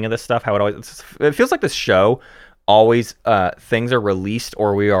timing of this stuff. How it feels like this show always things are released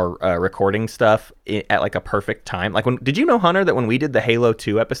or we are recording stuff at like a perfect time. Like did you know, Hunter, that when we did the Halo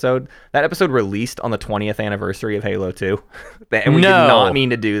 2 episode, that episode released on the 20th anniversary of Halo 2? And we did not mean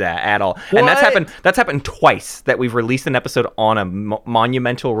to do that at all. What? And that's happened twice that we've released an episode on a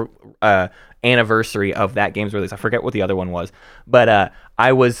monumental anniversary of that game's release. I forget what the other one was, but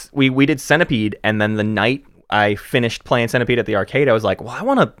we did Centipede, and then the night I finished playing Centipede at the arcade, I was like,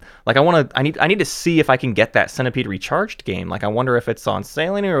 well, I need to see if I can get that Centipede Recharged game. Like, I wonder if it's on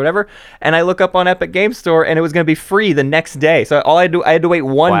sale or whatever. And I look up on Epic Game Store, and it was going to be free the next day. So I had to wait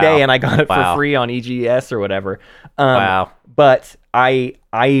one day, and I got it for free on EGS or whatever. But I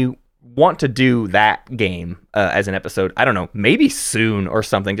want to do that game as an episode. I don't know, maybe soon or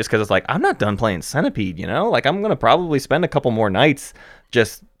something, just because it's like, I'm not done playing Centipede, Like, I'm going to probably spend a couple more nights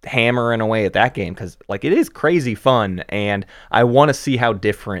just hammering away at that game, because like it is crazy fun, and I want to see how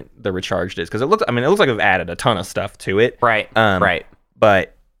different the Recharged is, because it looks like they've added a ton of stuff to it. Right.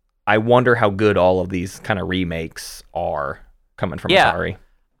 But I wonder how good all of these kind of remakes are coming from Atari.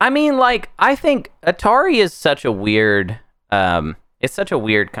 I mean, like, I think Atari is such a weird it's such a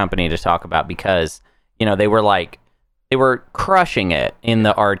weird company to talk about, because they were crushing it in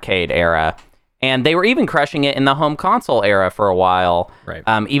the arcade era. And they were even crushing it in the home console era for a while. Right.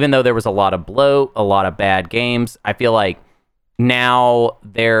 Even though there was a lot of bloat, a lot of bad games, I feel like now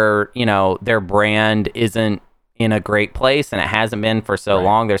their brand isn't in a great place, and it hasn't been for so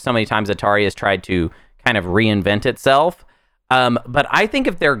long. There's so many times Atari has tried to kind of reinvent itself. But I think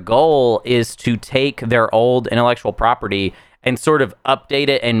if their goal is to take their old intellectual property and sort of update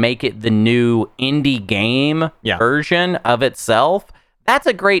it and make it the new indie game version of itself, that's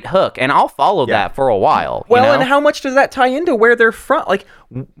a great hook, and I'll follow that for a while. Well, and how much does that tie into where they're from? Like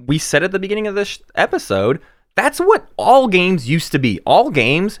we said at the beginning of this episode, that's what all games used to be. All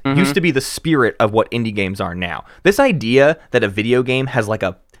games used to be the spirit of what indie games are now. This idea that a video game has like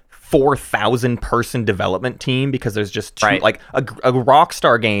a 4,000 person development team because there's just like a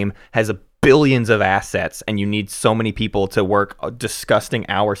Rockstar game has billions of assets and you need so many people to work disgusting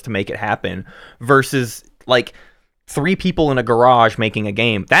hours to make it happen, versus like 3 people in a garage making a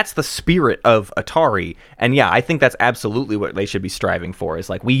game. That's the spirit of Atari. And yeah, I think that's absolutely what they should be striving for, is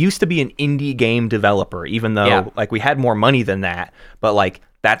like, we used to be an indie game developer, even though like we had more money than that, but like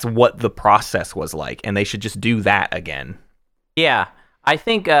that's what the process was like, and they should just do that again. Yeah. I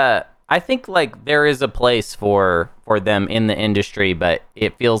think like there is a place for them in the industry, but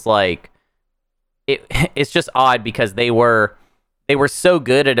it feels like it's just odd because they were so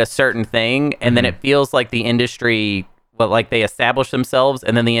good at a certain thing, and then it feels like the industry, like they established themselves,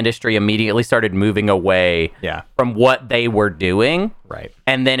 and then the industry immediately started moving away from what they were doing. Right.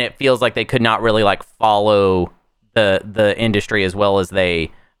 And then it feels like they could not really like follow the industry as well as they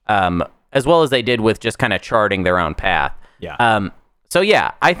did with just kind of charting their own path. Yeah. So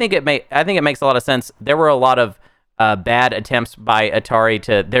yeah, I think it makes a lot of sense. There were a lot of bad attempts by Atari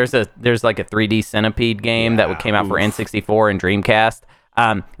to there's like a 3D Centipede game that came out for N64 and Dreamcast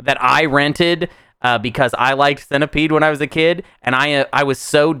that I rented because I liked Centipede when I was a kid, and I was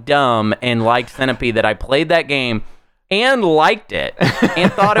so dumb and liked Centipede that I played that game, and liked it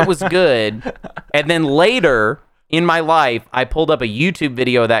and thought it was good. And then later in my life, I pulled up a YouTube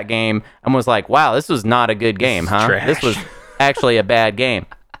video of that game and was like, wow, this was not a good game, huh? Trash. This was actually a bad game.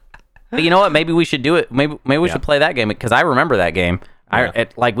 But you know what? Maybe we should do it. Maybe we should play that game because I remember that game.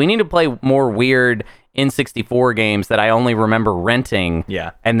 We need to play more weird N64 games that I only remember renting.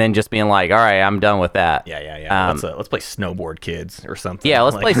 Yeah. And then just being like, all right, I'm done with that. Yeah. Let's play Snowboard Kids or something. Yeah,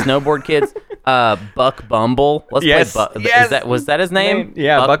 let's play Snowboard Kids. Buck Bumble. Let's play yes. Was that his name?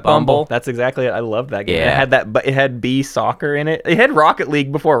 Yeah, Buck Bumble. That's exactly it. I loved that game. Yeah. It had that, but it had B soccer in it. It had Rocket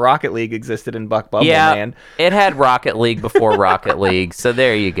League before Rocket League existed in Buck Bumble, man. It had Rocket League before Rocket League. So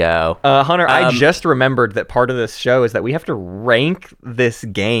there you go. Hunter, I just remembered that part of this show is that we have to rank this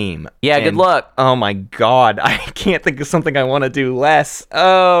game. Yeah, good luck. Oh my God, I can't think of something I want to do less.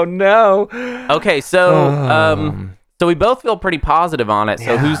 Oh no. Okay, so so we both feel pretty positive on it.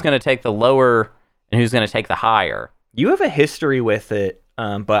 So who's going to take the lower and who's going to take the higher? You have a history with it,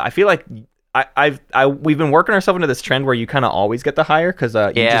 but I feel like we've been working ourselves into this trend where you kind of always get the higher because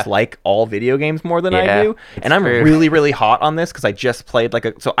you just like all video games more than I do, and I'm really, really hot on this because I just played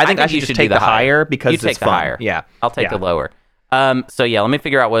so I think I should just take the higher because you take it's the fun. higher. Yeah, I'll take the lower. So yeah, let me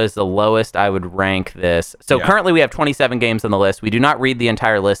figure out what is the lowest I would rank this. So currently we have 27 games on the list. We do not read the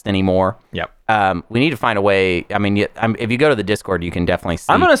entire list anymore. Yep. We need to find a way. I mean, if you go to the Discord, you can definitely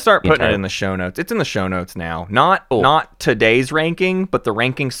see. I'm gonna start putting it in the show notes. It's in the show notes now. Not today's ranking, but the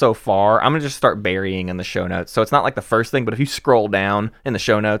ranking so far. I'm gonna just start burying in the show notes. So it's not like the first thing, but if you scroll down in the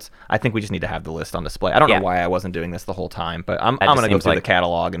show notes, I think we just need to have the list on display. I don't know why I wasn't doing this the whole time, but I'm gonna go through the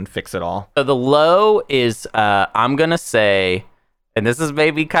catalog and fix it all. So the low is I'm gonna say, and this is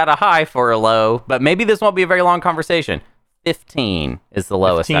maybe kind of high for a low, but maybe this won't be a very long conversation. 15 is the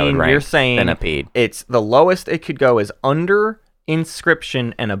lowest 15, I would rank. You're saying Centipede. It's the lowest it could go is under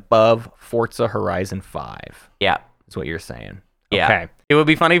Inscription and above Forza Horizon 5. Yeah. Is what you're saying. Yeah. Okay. It would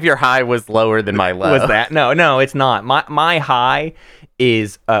be funny if your high was lower than my low. Was that? No, it's not. My high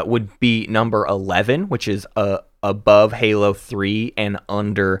is would be number 11, which is above Halo 3 and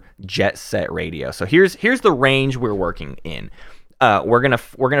under Jet Set Radio. So here's the range we're working in. We're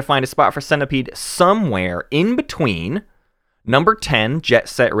gonna find a spot for Centipede somewhere in between number 10, Jet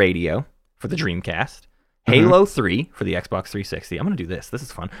Set Radio for the Dreamcast, Halo 3 for the Xbox 360. I'm gonna do this. This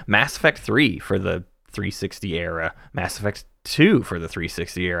is fun. Mass Effect 3 for the 360 era. Mass Effect 2 for the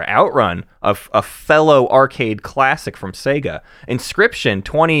 360 era. Outrun, a fellow arcade classic from Sega. Inscription,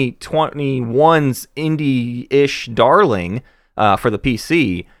 2021's indie-ish darling for the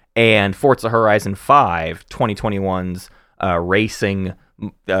PC. And Forza Horizon 5, 2021's racing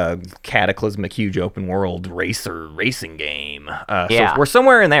cataclysmic huge open world racing game. So we're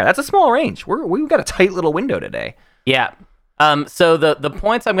somewhere in there. That's a small range. We've got a tight little window today. Yeah. So the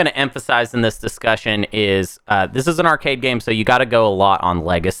points I'm going to emphasize in this discussion is this is an arcade game, so you got to go a lot on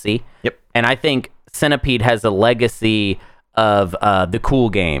legacy. Yep. And I think Centipede has a legacy of the cool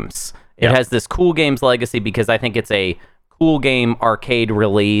games. It has this cool games legacy because I think it's a cool game arcade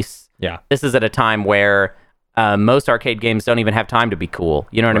release. Yeah. This is at a time where most arcade games don't even have time to be cool.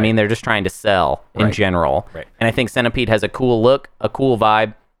 You know what I mean? They're just trying to sell in general. Right. And I think Centipede has a cool look, a cool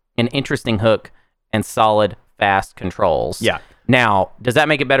vibe, an interesting hook, and solid, fast controls. Yeah. Now, does that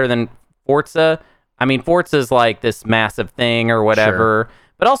make it better than Forza? I mean, Forza's like this massive thing or whatever. Sure.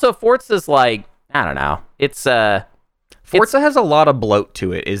 But also Forza's like, I don't know. It's Forza has a lot of bloat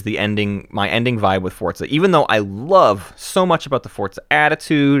to it, is my ending vibe with Forza. Even though I love so much about the Forza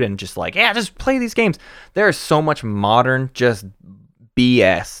attitude and just like, just play these games. There is so much modern just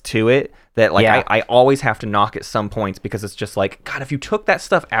BS to it that I always have to knock at some points because it's just like, God, if you took that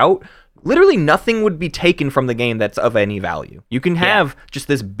stuff out, literally nothing would be taken from the game that's of any value. You can have just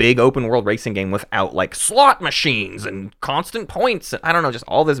this big open world racing game without like slot machines and constant points. And I don't know, just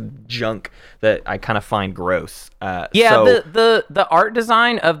all this junk that I kind of find gross. The art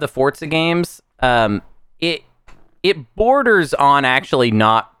design of the Forza games, it borders on actually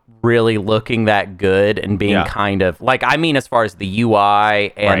not really looking that good and being kind of like, I mean, as far as the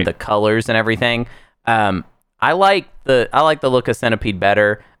UI and the colors and everything, I like the look of Centipede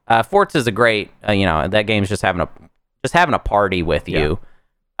better. Forza's a great, that game's just having a party with you.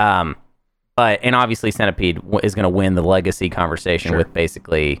 And obviously Centipede is going to win the legacy conversation with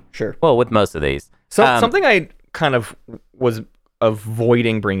basically, with most of these. So something I kind of was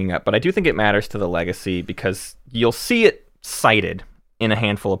avoiding bringing up, but I do think it matters to the legacy because you'll see it cited in a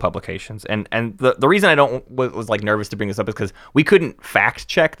handful of publications. And the reason I was like nervous to bring this up is because we couldn't fact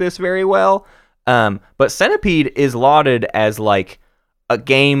check this very well. But Centipede is lauded as like a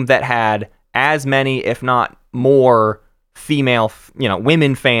game that had as many, if not more, female,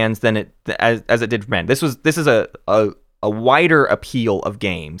 women fans than as it did for men. This is a a wider appeal of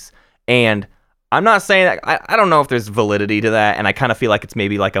games. And I'm not saying that, I don't know if there's validity to that, and I kind of feel like it's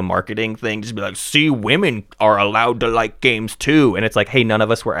maybe like a marketing thing, just be like, see, women are allowed to like games too, and it's like, hey, none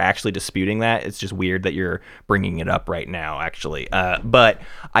of us were actually disputing that. It's just weird that you're bringing it up right now, actually. But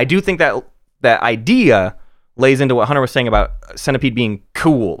I do think that that idea lays into what Hunter was saying about Centipede being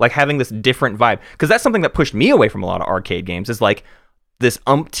cool, like having this different vibe, because that's something that pushed me away from a lot of arcade games, is like this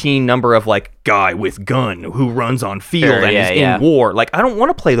umpteen number of like guy with gun who runs on field and is in war. Like, I don't want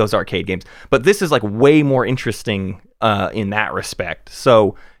to play those arcade games, but this is like way more interesting in that respect.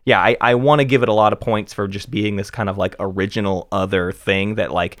 So yeah, I want to give it a lot of points for just being this kind of like original other thing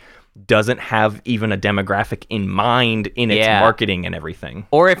that like doesn't have even a demographic in mind in its marketing and everything.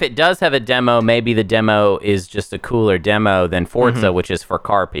 Or if it does have a demo, maybe the demo is just a cooler demo than Forza, which is for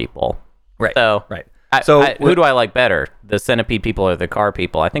car people. Right. So right. Who do I like better? The Centipede people or the car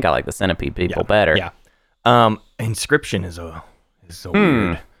people? I think I like the Centipede people better. Yeah. Inscription is a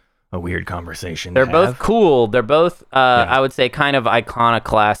weird conversation. They're both cool. They're both, I would say, kind of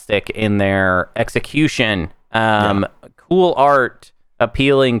iconoclastic in their execution. Cool art,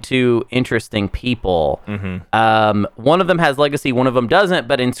 appealing to interesting people. One of them has legacy, one of them doesn't,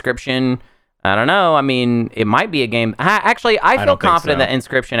 but Inscription, I don't know. I mean, it might be a game. Actually, I feel confident that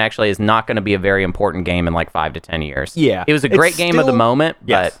Inscription actually is not going to be a very important game in like 5 to 10 years. Yeah. It was a great game of the moment,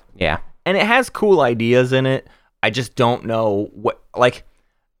 but yeah. And it has cool ideas in it. I just don't know what, like,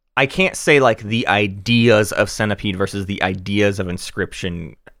 I can't say like the ideas of Centipede versus the ideas of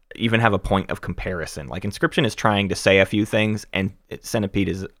Inscription even have a point of comparison. Like, Inscription is trying to say a few things, and Centipede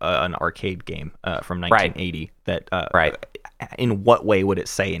is an arcade game from 1980 that in what way would it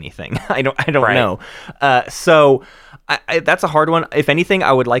say anything? I don't know. So that's a hard one. If anything,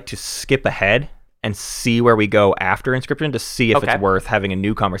 I would like to skip ahead and see where we go after Inscription to see if it's worth having a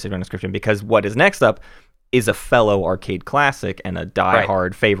new conversation on Inscription, because what is next up is a fellow arcade classic and a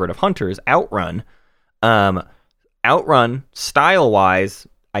diehard favorite of Hunter's, Outrun. Outrun, style-wise,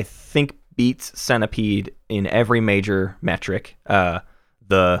 I think beats Centipede in every major metric. The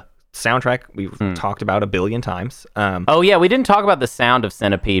soundtrack we've talked about a billion times. We didn't talk about the sound of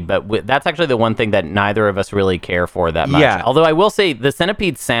Centipede, but that's actually the one thing that neither of us really care for that much. Yeah. Although I will say the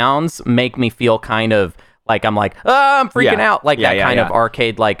Centipede sounds make me feel kind of like I'm freaking out, like that kind of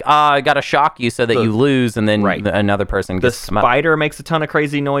arcade, like I gotta shock you so that you lose, and then another person gets the spider makes a ton of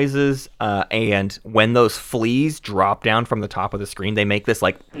crazy noises, and when those fleas drop down from the top of the screen, they make this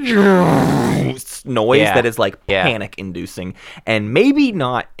like noise that is like panic inducing, and maybe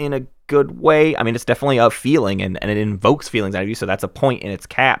not in a good way. I mean, it's definitely a feeling, and it invokes feelings out of you, so that's a point in its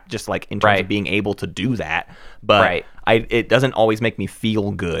cap, just like in terms of being able to do that. But it doesn't always make me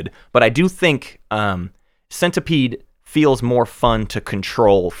feel good. But I do think Centipede feels more fun to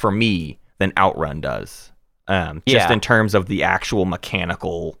control for me than Outrun does, just in terms of the actual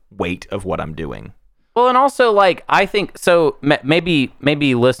mechanical weight of what I'm doing. Well, and also, like, I think, so maybe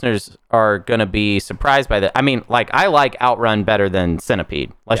listeners are going to be surprised by that. I mean, like, I like Outrun better than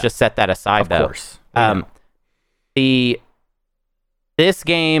Centipede. Let's just set that aside, though. Of course. This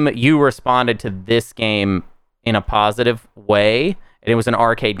game, you responded to this game in a positive way, and it was an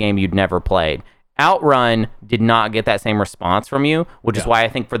arcade game you'd never played. Outrun did not get that same response from you, which is why I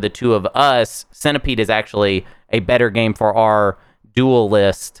think for the two of us, Centipede is actually a better game for our dual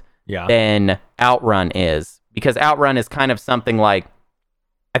list than Outrun is. Because Outrun is kind of something like,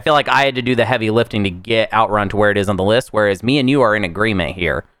 I feel like I had to do the heavy lifting to get Outrun to where it is on the list, whereas me and you are in agreement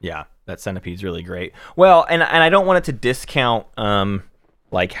here. Yeah, that Centipede's really great. Well, and I don't want it to discount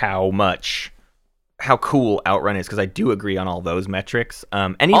like how cool Outrun is, because I do agree on all those metrics.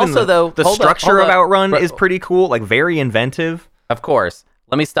 And even also, the structure of Outrun is pretty cool, like very inventive. Of course.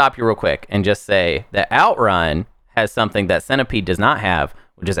 Let me stop you real quick and just say that Outrun has something that Centipede does not have,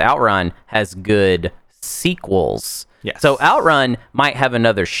 which is Outrun has good sequels. Yes. So Outrun might have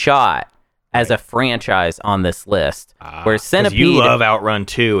another shot as a franchise on this list, where Centipede, you love Outrun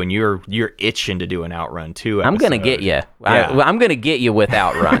 2, and you're itching to do an Outrun 2 episode. I'm gonna get you. I'm gonna get you with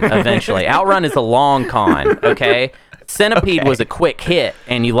Outrun eventually. Outrun is a long con, okay? Centipede was a quick hit,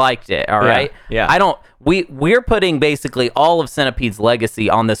 and you liked it. All right. Yeah. We're putting basically all of Centipede's legacy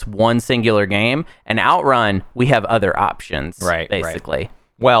on this one singular game, and Outrun, we have other options. Right. Basically. Right.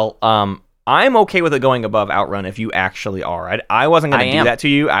 Well, I'm okay with it going above Outrun if you actually are. I wasn't going to do that to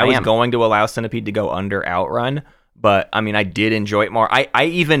you. I was going to allow Centipede to go under Outrun, but I mean, I did enjoy it more. I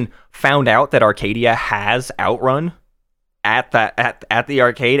even found out that Arcadia has Outrun at the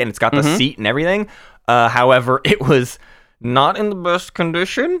arcade, and it's got the seat and everything. However, it was not in the best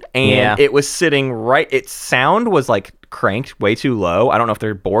condition, and Yeah. it was sitting right. Its sound was like cranked way too low. I don't know if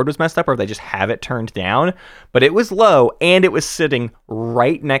their board was messed up or if they just have it turned down, but it was low, and it was sitting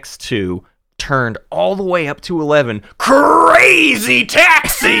right next to, turned all the way up to 11, Crazy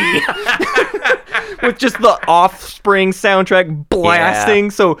Taxi, with just the Offspring soundtrack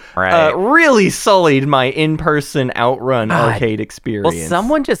blasting. So Right. really sullied my in-person Outrun arcade experience. Well,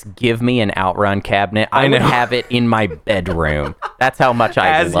 someone just give me an Outrun cabinet. I would know. have it in my bedroom. That's how much I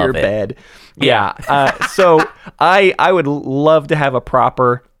as love your it. bed. Yeah. So I would love to have a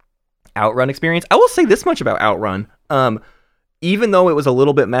proper Outrun experience. I will say this much about Outrun. Even though it was a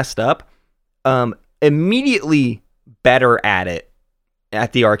little bit messed up, immediately better at it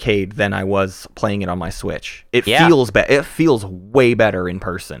at the arcade than I was playing it on my Switch. It feels it feels way better in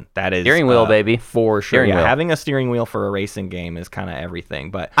person. That is Steering wheel, baby. For sure. Steering Yeah, wheel. having a steering wheel for a racing game is kind of everything.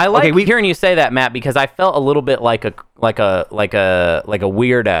 But I like okay, hearing you say that, Matt, because I felt a little bit like a weirdo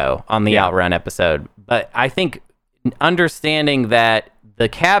on the Outrun episode. But I think understanding that the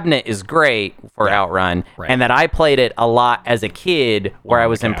cabinet is great for Outrun, and that I played it a lot as a kid where I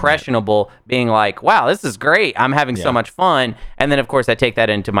was impressionable, being like, wow, this is great. I'm having so much fun. And then, of course, I take that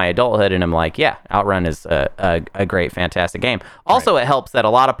into my adulthood and I'm like, yeah, Outrun is a great, fantastic game. Also, it helps that a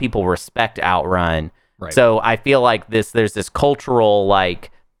lot of people respect Outrun. Right. So I feel like there's this cultural like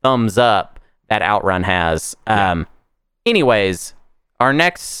thumbs up that Outrun has. Anyways, our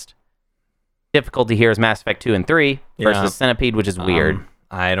next difficulty here is Mass Effect 2 and 3 versus Centipede, which is weird.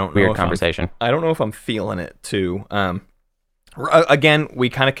 I don't know. Weird if conversation. I don't know if I'm feeling it too. Again, we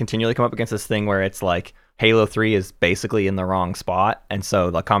kind of continually come up against this thing where it's like Halo 3 is basically in the wrong spot, and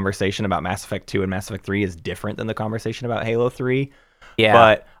so the conversation about Mass Effect 2 and Mass Effect 3 is different than the conversation about Halo 3. Yeah.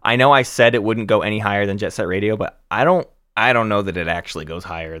 But I know I said it wouldn't go any higher than Jet Set Radio, but I don't know that it actually goes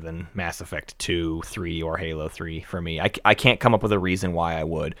higher than Mass Effect 2, 3, or Halo 3 for me. I can't come up with a reason why I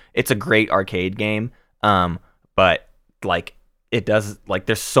would. It's a great arcade game, but like it does, like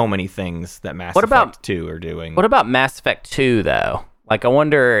there's so many things that Mass Effect 2 are doing. What about Mass Effect 2 though? Like I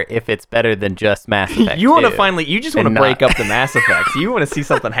wonder if it's better than just Mass Effect 2. You want to you just want to and break not- up the Mass Effects. You want to see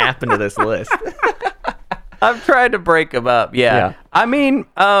something happen to this list. I've tried to break them up. Yeah. Yeah. I mean,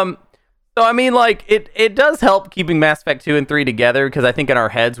 like it does help keeping Mass Effect 2 and 3 together because I think in our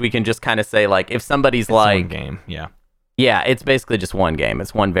heads we can just kind of say like if somebody's One like game, yeah. Yeah, it's basically just one game.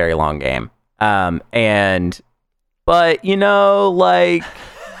 It's one very long game. But you know, like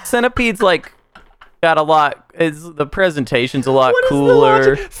Centipede's like got a lot. The presentation's a lot What is the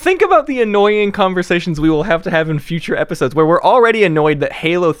cooler. logic? Think about the annoying conversations we will have to have in future episodes where we're already annoyed that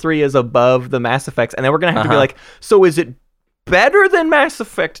Halo 3 is above the Mass Effects, and then we're going to have to be like, so is it better than Mass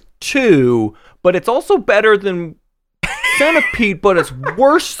Effect 2, but it's also better than Centipede, but it's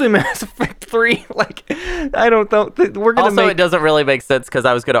worse than Mass Effect 3? Like, I don't know. We're going to Also, it doesn't really make sense because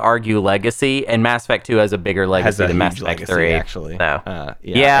I was going to argue legacy, and Mass Effect 2 has a bigger legacy than Mass Effect 3. Actually. So.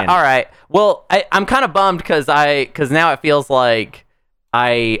 Yeah, all right. Well, I'm kind of bummed because now it feels like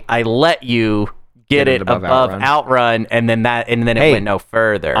I let you get it above Outrun, and then it went no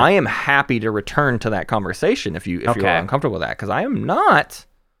further. I am happy to return to that conversation if you're uncomfortable with that, because I am not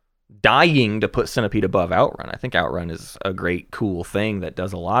dying to put Centipede above Outrun. I think Outrun is a great, cool thing that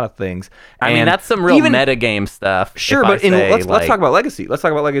does a lot of things. I mean, that's some real metagame stuff. Sure, but let's talk about Legacy. Let's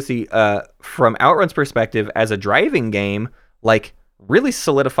talk about Legacy from Outrun's perspective as a driving game. Like, really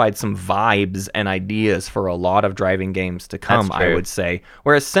solidified some vibes and ideas for a lot of driving games to come, I would say.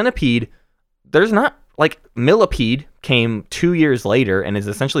 Whereas Centipede, there's not, like, Millipede came 2 years later and is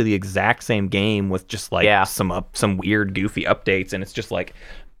essentially the exact same game with just like some weird goofy updates, and it's just like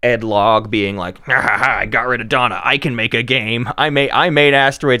Ed Log being like, I got rid of Donna, I can make a game. I made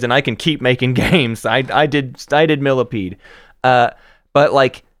Asteroids and I can keep making games. I did Millipede. But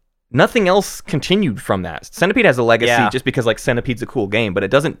like nothing else continued from that. Centipede has a legacy just because like Centipede's a cool game, but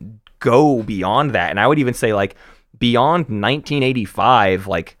it doesn't go beyond that. And I would even say like beyond 1985,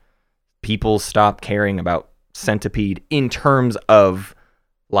 like people stopped caring about Centipede in terms of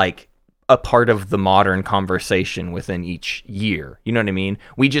like a part of the modern conversation within each year. You know what I mean?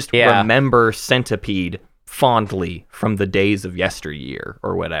 We just remember Centipede fondly from the days of yesteryear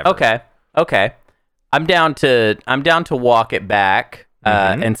or whatever. Okay. I'm down to walk it back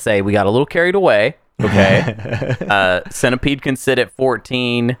and say we got a little carried away. Okay. Centipede can sit at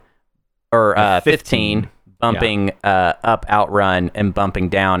 14 or 15, bumping up Outrun and bumping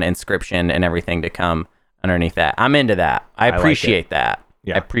down Inscription and everything to come underneath that. I'm into that. I appreciate that.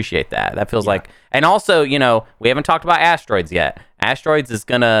 Yeah. I appreciate that. That feels like, and also, you know, we haven't talked about Asteroids yet. Asteroids is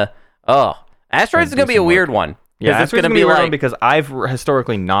gonna be a weird one Yeah, it's going to be a weird one like because I've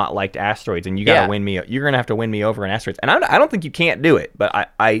historically not liked Asteroids, and you got to Yeah. win me. You're going to have to win me over in Asteroids, and I don't think you can't do it, but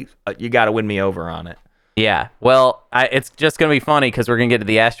you got to win me over on it. Yeah, well, it's just gonna be funny because we're gonna get to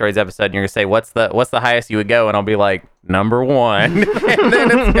the asteroids episode, and you're gonna say, "What's the highest you would go?" And I'll be like, "number 1," and then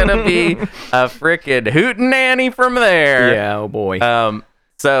it's gonna be a freaking hootenanny from there. Yeah, oh boy.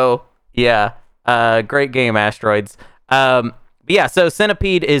 So yeah, great game, Asteroids. But yeah, so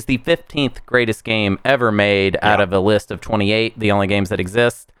Centipede is the 15th greatest game ever made out of a list of 28, the only games that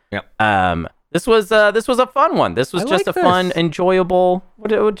exist. Yep. This was a fun one. This was I just like a fun, this. enjoyable. We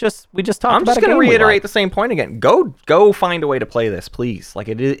just talked I'm about just a going to game we reiterate like. the same point again. Go find a way to play this, please. Like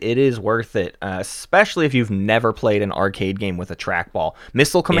it is worth it, especially if you've never played an arcade game with a trackball.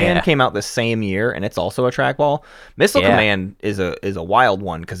 Missile Command Yeah. came out the same year, and it's also a trackball. Missile Yeah. Command is a wild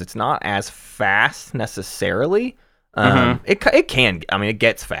one because it's not as fast necessarily. It can. I mean, it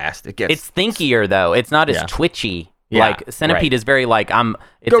gets fast. It's thinkier though. It's not as Yeah. twitchy. Yeah, Like Centipede right. is very like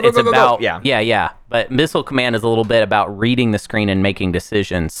It's Go, go, go, go, go. about Yeah. But Missile Command is a little bit about reading the screen and making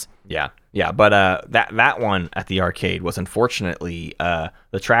decisions. Yeah. But that one at the arcade was unfortunately the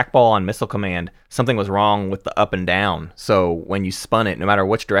trackball on Missile Command. Something was wrong with the up and down. So when you spun it, no matter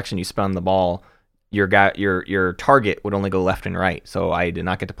which direction you spun the ball, your target would only go left and right. So I did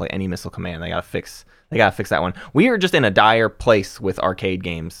not get to play any Missile Command. They gotta fix that one. We are just in a dire place with arcade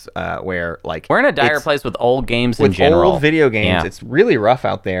games, where like We're in a dire it's- place with old games in with general. old video games. Yeah. It's really rough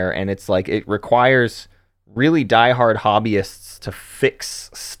out there, and it's like it requires really diehard hobbyists to fix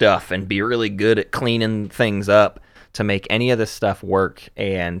stuff and be really good at cleaning things up to make any of this stuff work.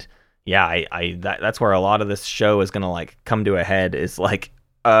 And yeah, that's where a lot of this show is gonna like come to a head. Is like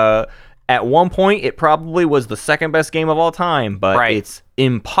at one point, it probably was the second best game of all time, but Right. it's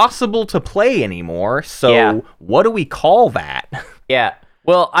impossible to play anymore. So Yeah. what do we call that? Yeah.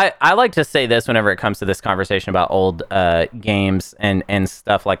 Well, I like to say this whenever it comes to this conversation about old games and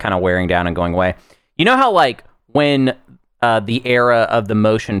stuff like kind of wearing down and going away. You know how like when the era of the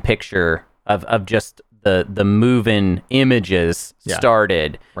motion picture of just the moving images Yeah.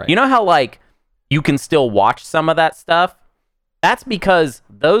 started, Right. you know how like you can still watch some of that stuff? That's because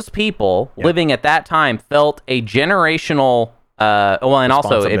those people living at that time felt a generational, and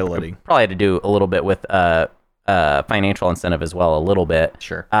also Responsibility. it probably had to do a little bit with financial incentive as well, a little bit.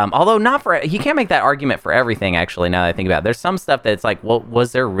 Sure. Although not for, you can't make that argument for everything. Actually, now that I think about it, there's some stuff that's like, well,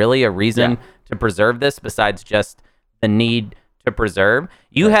 was there really a reason to preserve this besides just the need to preserve?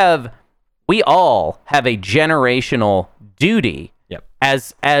 We all have a generational duty. Yep.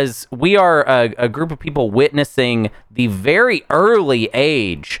 As we are a group of people witnessing the very early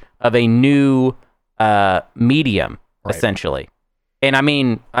age of a new medium, Right. essentially. And I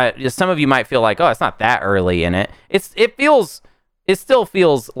mean, some of you might feel like, oh, it's not that early in it. It still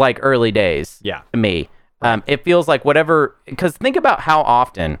feels like early days. Yeah. To me, it feels like whatever. Because think about how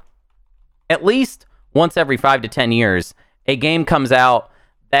often, at least once every 5 to 10 years, a game comes out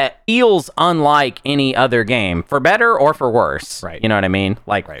that feels unlike any other game, for better or for worse. Right. You know what I mean?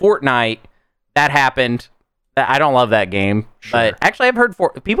 Like Right. Fortnite, that happened. I don't love that game, but actually I've heard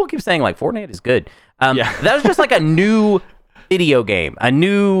people keep saying like Fortnite is good. Yeah. That was just like a new video game, a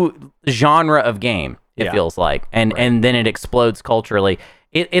new genre of game. It Yeah. feels like, and then it explodes culturally.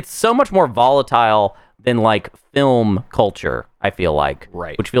 It's so much more volatile than like film culture. I feel like,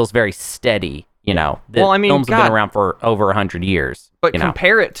 Right. which feels very steady. You know, Well, I mean, films have God. been around for over 100 years. But you know?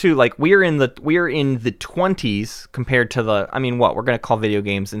 compare it to like we're in the 20s compared to the we're gonna call video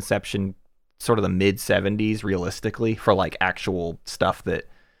games inception sort of the mid 70s realistically for like actual stuff that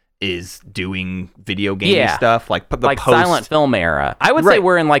is doing video game Yeah. stuff like the like post silent film era. I would say Right.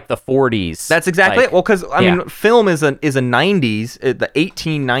 we're in like the 40s. That's exactly Like, it. Well, because I yeah. mean, film is a 90s, the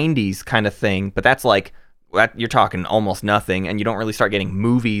 1890s kind of thing, but that's like you're talking almost nothing, and you don't really start getting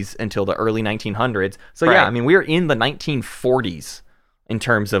movies until the early 1900s. So Right. yeah, I mean, we're in the 1940s in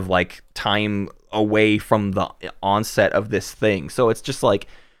terms of like time away from the onset of this thing. So it's just like,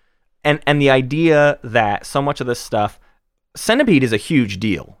 and the idea that so much of this stuff, Centipede is a huge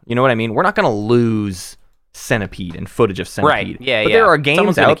deal. You know what I mean? We're not going to lose Centipede and footage of Centipede. Right. Yeah, But yeah. there are Someone's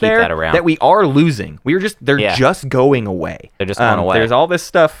games gonna out keep there that around. we are losing. They're Yeah. just going away. They're just going away. There's all this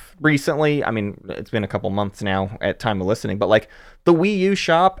stuff recently. I mean, it's been a couple months now at time of listening, but like the Wii U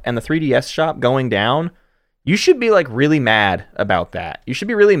shop and the 3DS shop going down, you should be like really mad about that. You should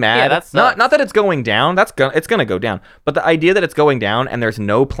be really mad. Yeah, that's not that it's going down. It's gonna go down. But the idea that it's going down and there's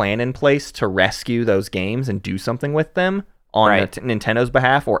no plan in place to rescue those games and do something with them on Right. Nintendo's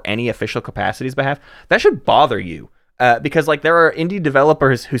behalf or any official capacity's behalf, that should bother you. Because like there are indie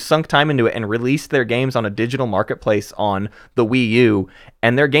developers who sunk time into it and released their games on a digital marketplace on the Wii U,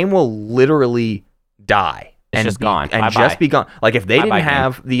 and their game will literally die It's just gone. And Bye-bye. just be gone. Like, if they Bye-bye, didn't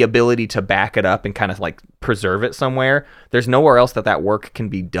have the ability to back it up and kind of like preserve it somewhere, there's nowhere else that work can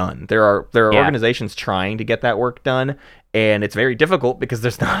be done. There are organizations trying to get that work done, and it's very difficult because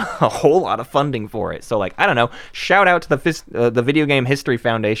there's not a whole lot of funding for it. So, like, I don't know. Shout out to the Video Game History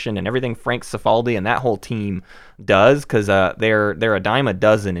Foundation and everything Frank Cifaldi and that whole team does, because they're a dime a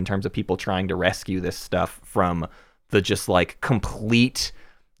dozen in terms of people trying to rescue this stuff from the just like complete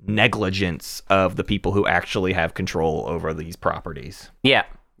negligence of the people who actually have control over these properties. Yeah.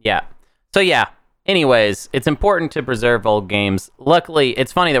 So yeah. Anyways, it's important to preserve old games. Luckily,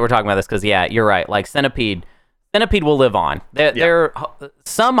 it's funny that we're talking about this because you're right. Like Centipede will live on.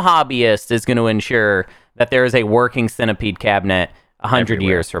 Some hobbyist is going to ensure that there is a working Centipede cabinet 100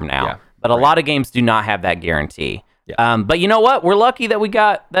 years from now. Yeah. But a lot of games do not have that guarantee. Yeah. But you know what? We're lucky that we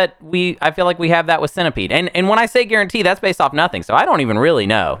got that. I feel like we have that with Centipede. And when I say guarantee, that's based off nothing. So I don't even really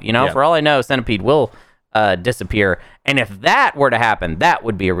know. For all I know, Centipede will disappear. And if that were to happen, that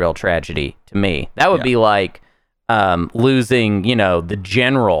would be a real tragedy to me. That would be like losing, the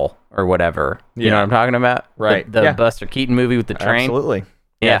General or whatever. You know what I'm talking about? Right. The Buster Keaton movie with the train. Absolutely.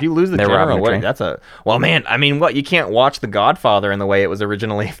 Yeah, if you lose the General, well, man. I mean, you can't watch The Godfather in the way it was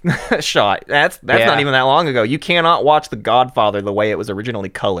originally shot. That's not even that long ago. You cannot watch The Godfather the way it was originally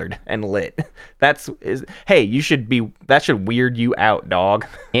colored and lit. That should weird you out, dog.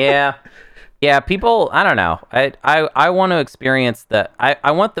 Yeah, people. I don't know. I want to experience that.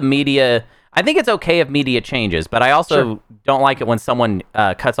 I want the media. I think it's okay if media changes, but I also don't like it when someone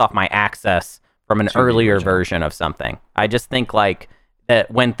cuts off my access from an earlier version of something. I just think like. That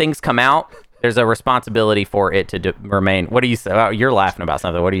when things come out, there's a responsibility for it to remain. What do you say? Oh, you're laughing about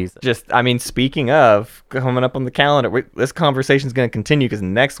something. What do you say? Speaking of coming up on the calendar, this conversation is going to continue because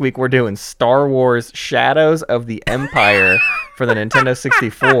next week we're doing Star Wars Shadows of the Empire for the Nintendo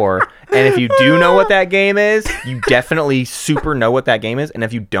 64. And if you do know what that game is, you definitely super know what that game is. And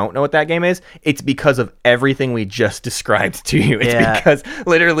if you don't know what that game is, it's because of everything we just described to you. It's because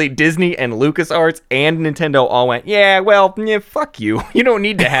literally Disney and LucasArts and Nintendo all went, fuck you. You don't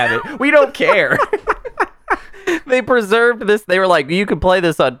need to have it. We don't care. They preserved this. They were like, you can play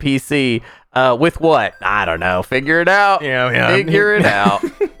this on PC with what? I don't know. Figure it out. Yeah. Figure it out.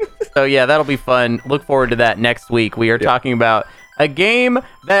 So yeah, that'll be fun. Look forward to that next week. We are talking about a game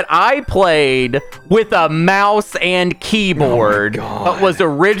that I played with a mouse and keyboard, but was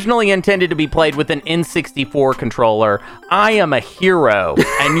originally intended to be played with an N64 controller. I am a hero,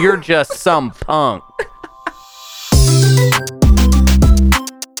 and you're just some punk.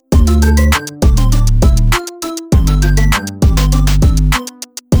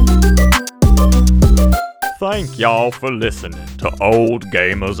 Thank y'all for listening to Old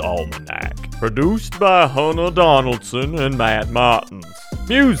Gamer's Almanac. Produced by Hunter Donaldson and Matt Martins.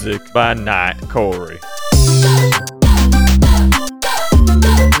 Music by Knight Corey.